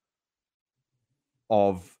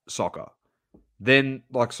of soccer. Then,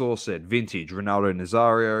 like Saul said, vintage, Ronaldo,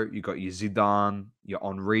 Nazario. You got your Zidane, your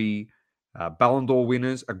Henry, Ballon d'Or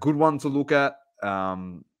winners. A good one to look at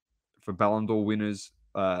for Ballon d'Or winners.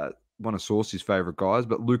 One of Sauce's favorite guys,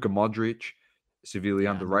 but Luka Modric, severely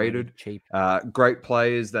underrated. Cheap. Great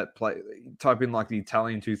players that play. Type in like the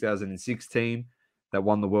Italian 2006 team that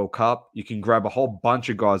won the World Cup. You can grab a whole bunch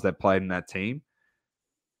of guys that played in that team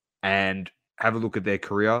and have a look at their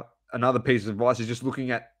career. Another piece of advice is just looking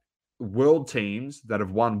at world teams that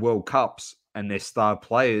have won World Cups and their star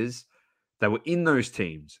players that were in those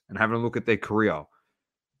teams and having a look at their career.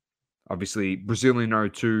 Obviously, Brazil in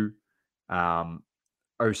 02,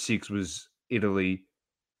 06 was Italy.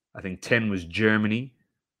 I think 10 was Germany.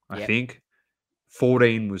 I think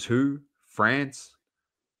 14 was who? France?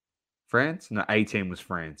 No, 18 was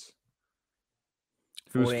France.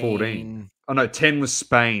 Who was 14? Oh, no, 10 was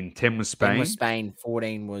Spain. 10 was Spain. 10 was Spain.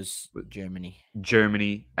 14 was Germany.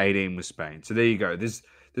 18 was Spain. So there you go. There's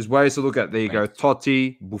ways to look at. There you go.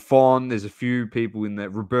 Totti, Buffon. There's a few people in there.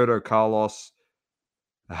 Roberto Carlos,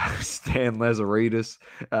 Stan Lazaridis,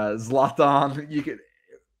 Zlatan.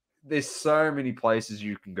 There's so many places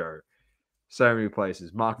you can go. So many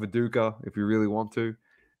places. Mark Viduka, if you really want to.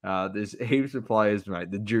 There's heaps of players,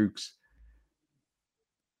 mate. The Dukes.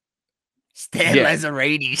 Stan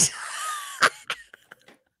Lazaridis.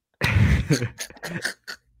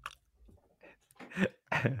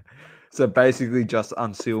 So basically just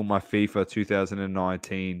unseal my FIFA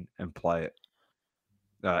 2019 and play it.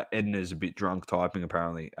 Edna's a bit drunk typing,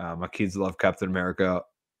 apparently. My kids love Captain America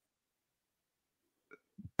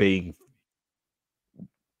being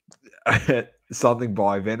something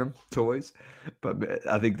by Venom toys, but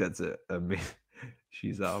I think that's a myth.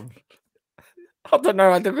 She's I don't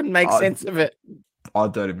know. I couldn't make sense of it. I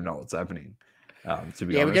don't even know what's happening. To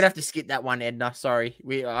be honest, we're gonna have to skip that one, Edna. Sorry,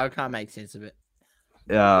 I can't make sense of it.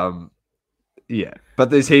 Yeah, but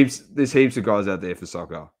there's heaps of guys out there for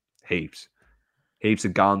soccer. Heaps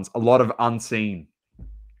of guns. A lot of unseen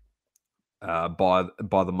by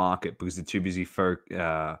the market because they're too busy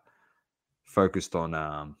focused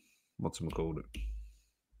on what's it called?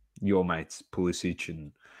 Your mates Pulisic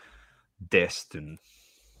and Dest and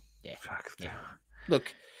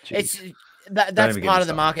Look, it's that's part of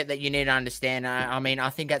the market that you need to understand. I mean,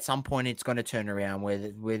 I think at some point it's going to turn around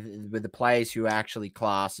with the players who are actually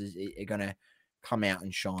class are going to come out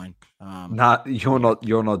and shine. Nah, you're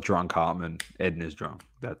not drunk, Hartman. Edna's drunk.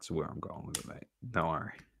 That's where I'm going with it, mate. Don't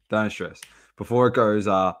worry. Don't stress. Before it goes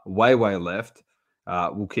way left,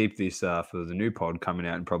 we'll keep this for the new pod coming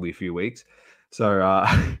out in probably a few weeks. So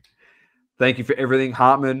thank you for everything,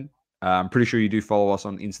 Hartman. I'm pretty sure you do follow us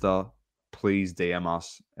on Insta. Please DM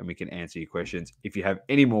us and we can answer your questions. If you have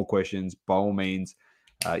any more questions, by all means,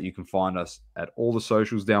 you can find us at all the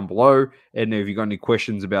socials down below. Edna, if you've got any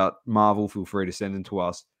questions about Marvel, feel free to send them to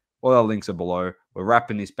us. All our links are below. We're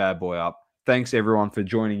wrapping this bad boy up. Thanks, everyone, for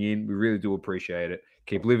joining in. We really do appreciate it.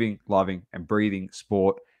 Keep living, loving, and breathing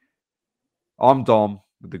sport. I'm Dom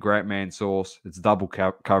with the Great Man Sauce. It's double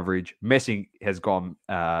coverage. Messi has gone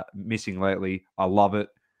missing lately. I love it.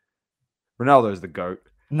 Ronaldo's the GOAT.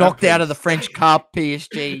 Knocked out of the French Cup,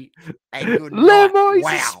 PSG. Lemo, he's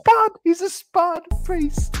a spud. He's a spud.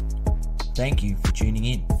 Peace. Thank you for tuning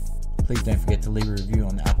in. Please don't forget to leave a review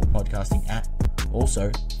on the Apple Podcasting app. Also,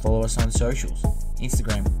 follow us on socials.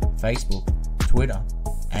 Instagram, Facebook, Twitter,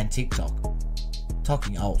 and TikTok.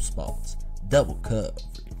 Talking all sports. Double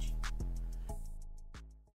coverage.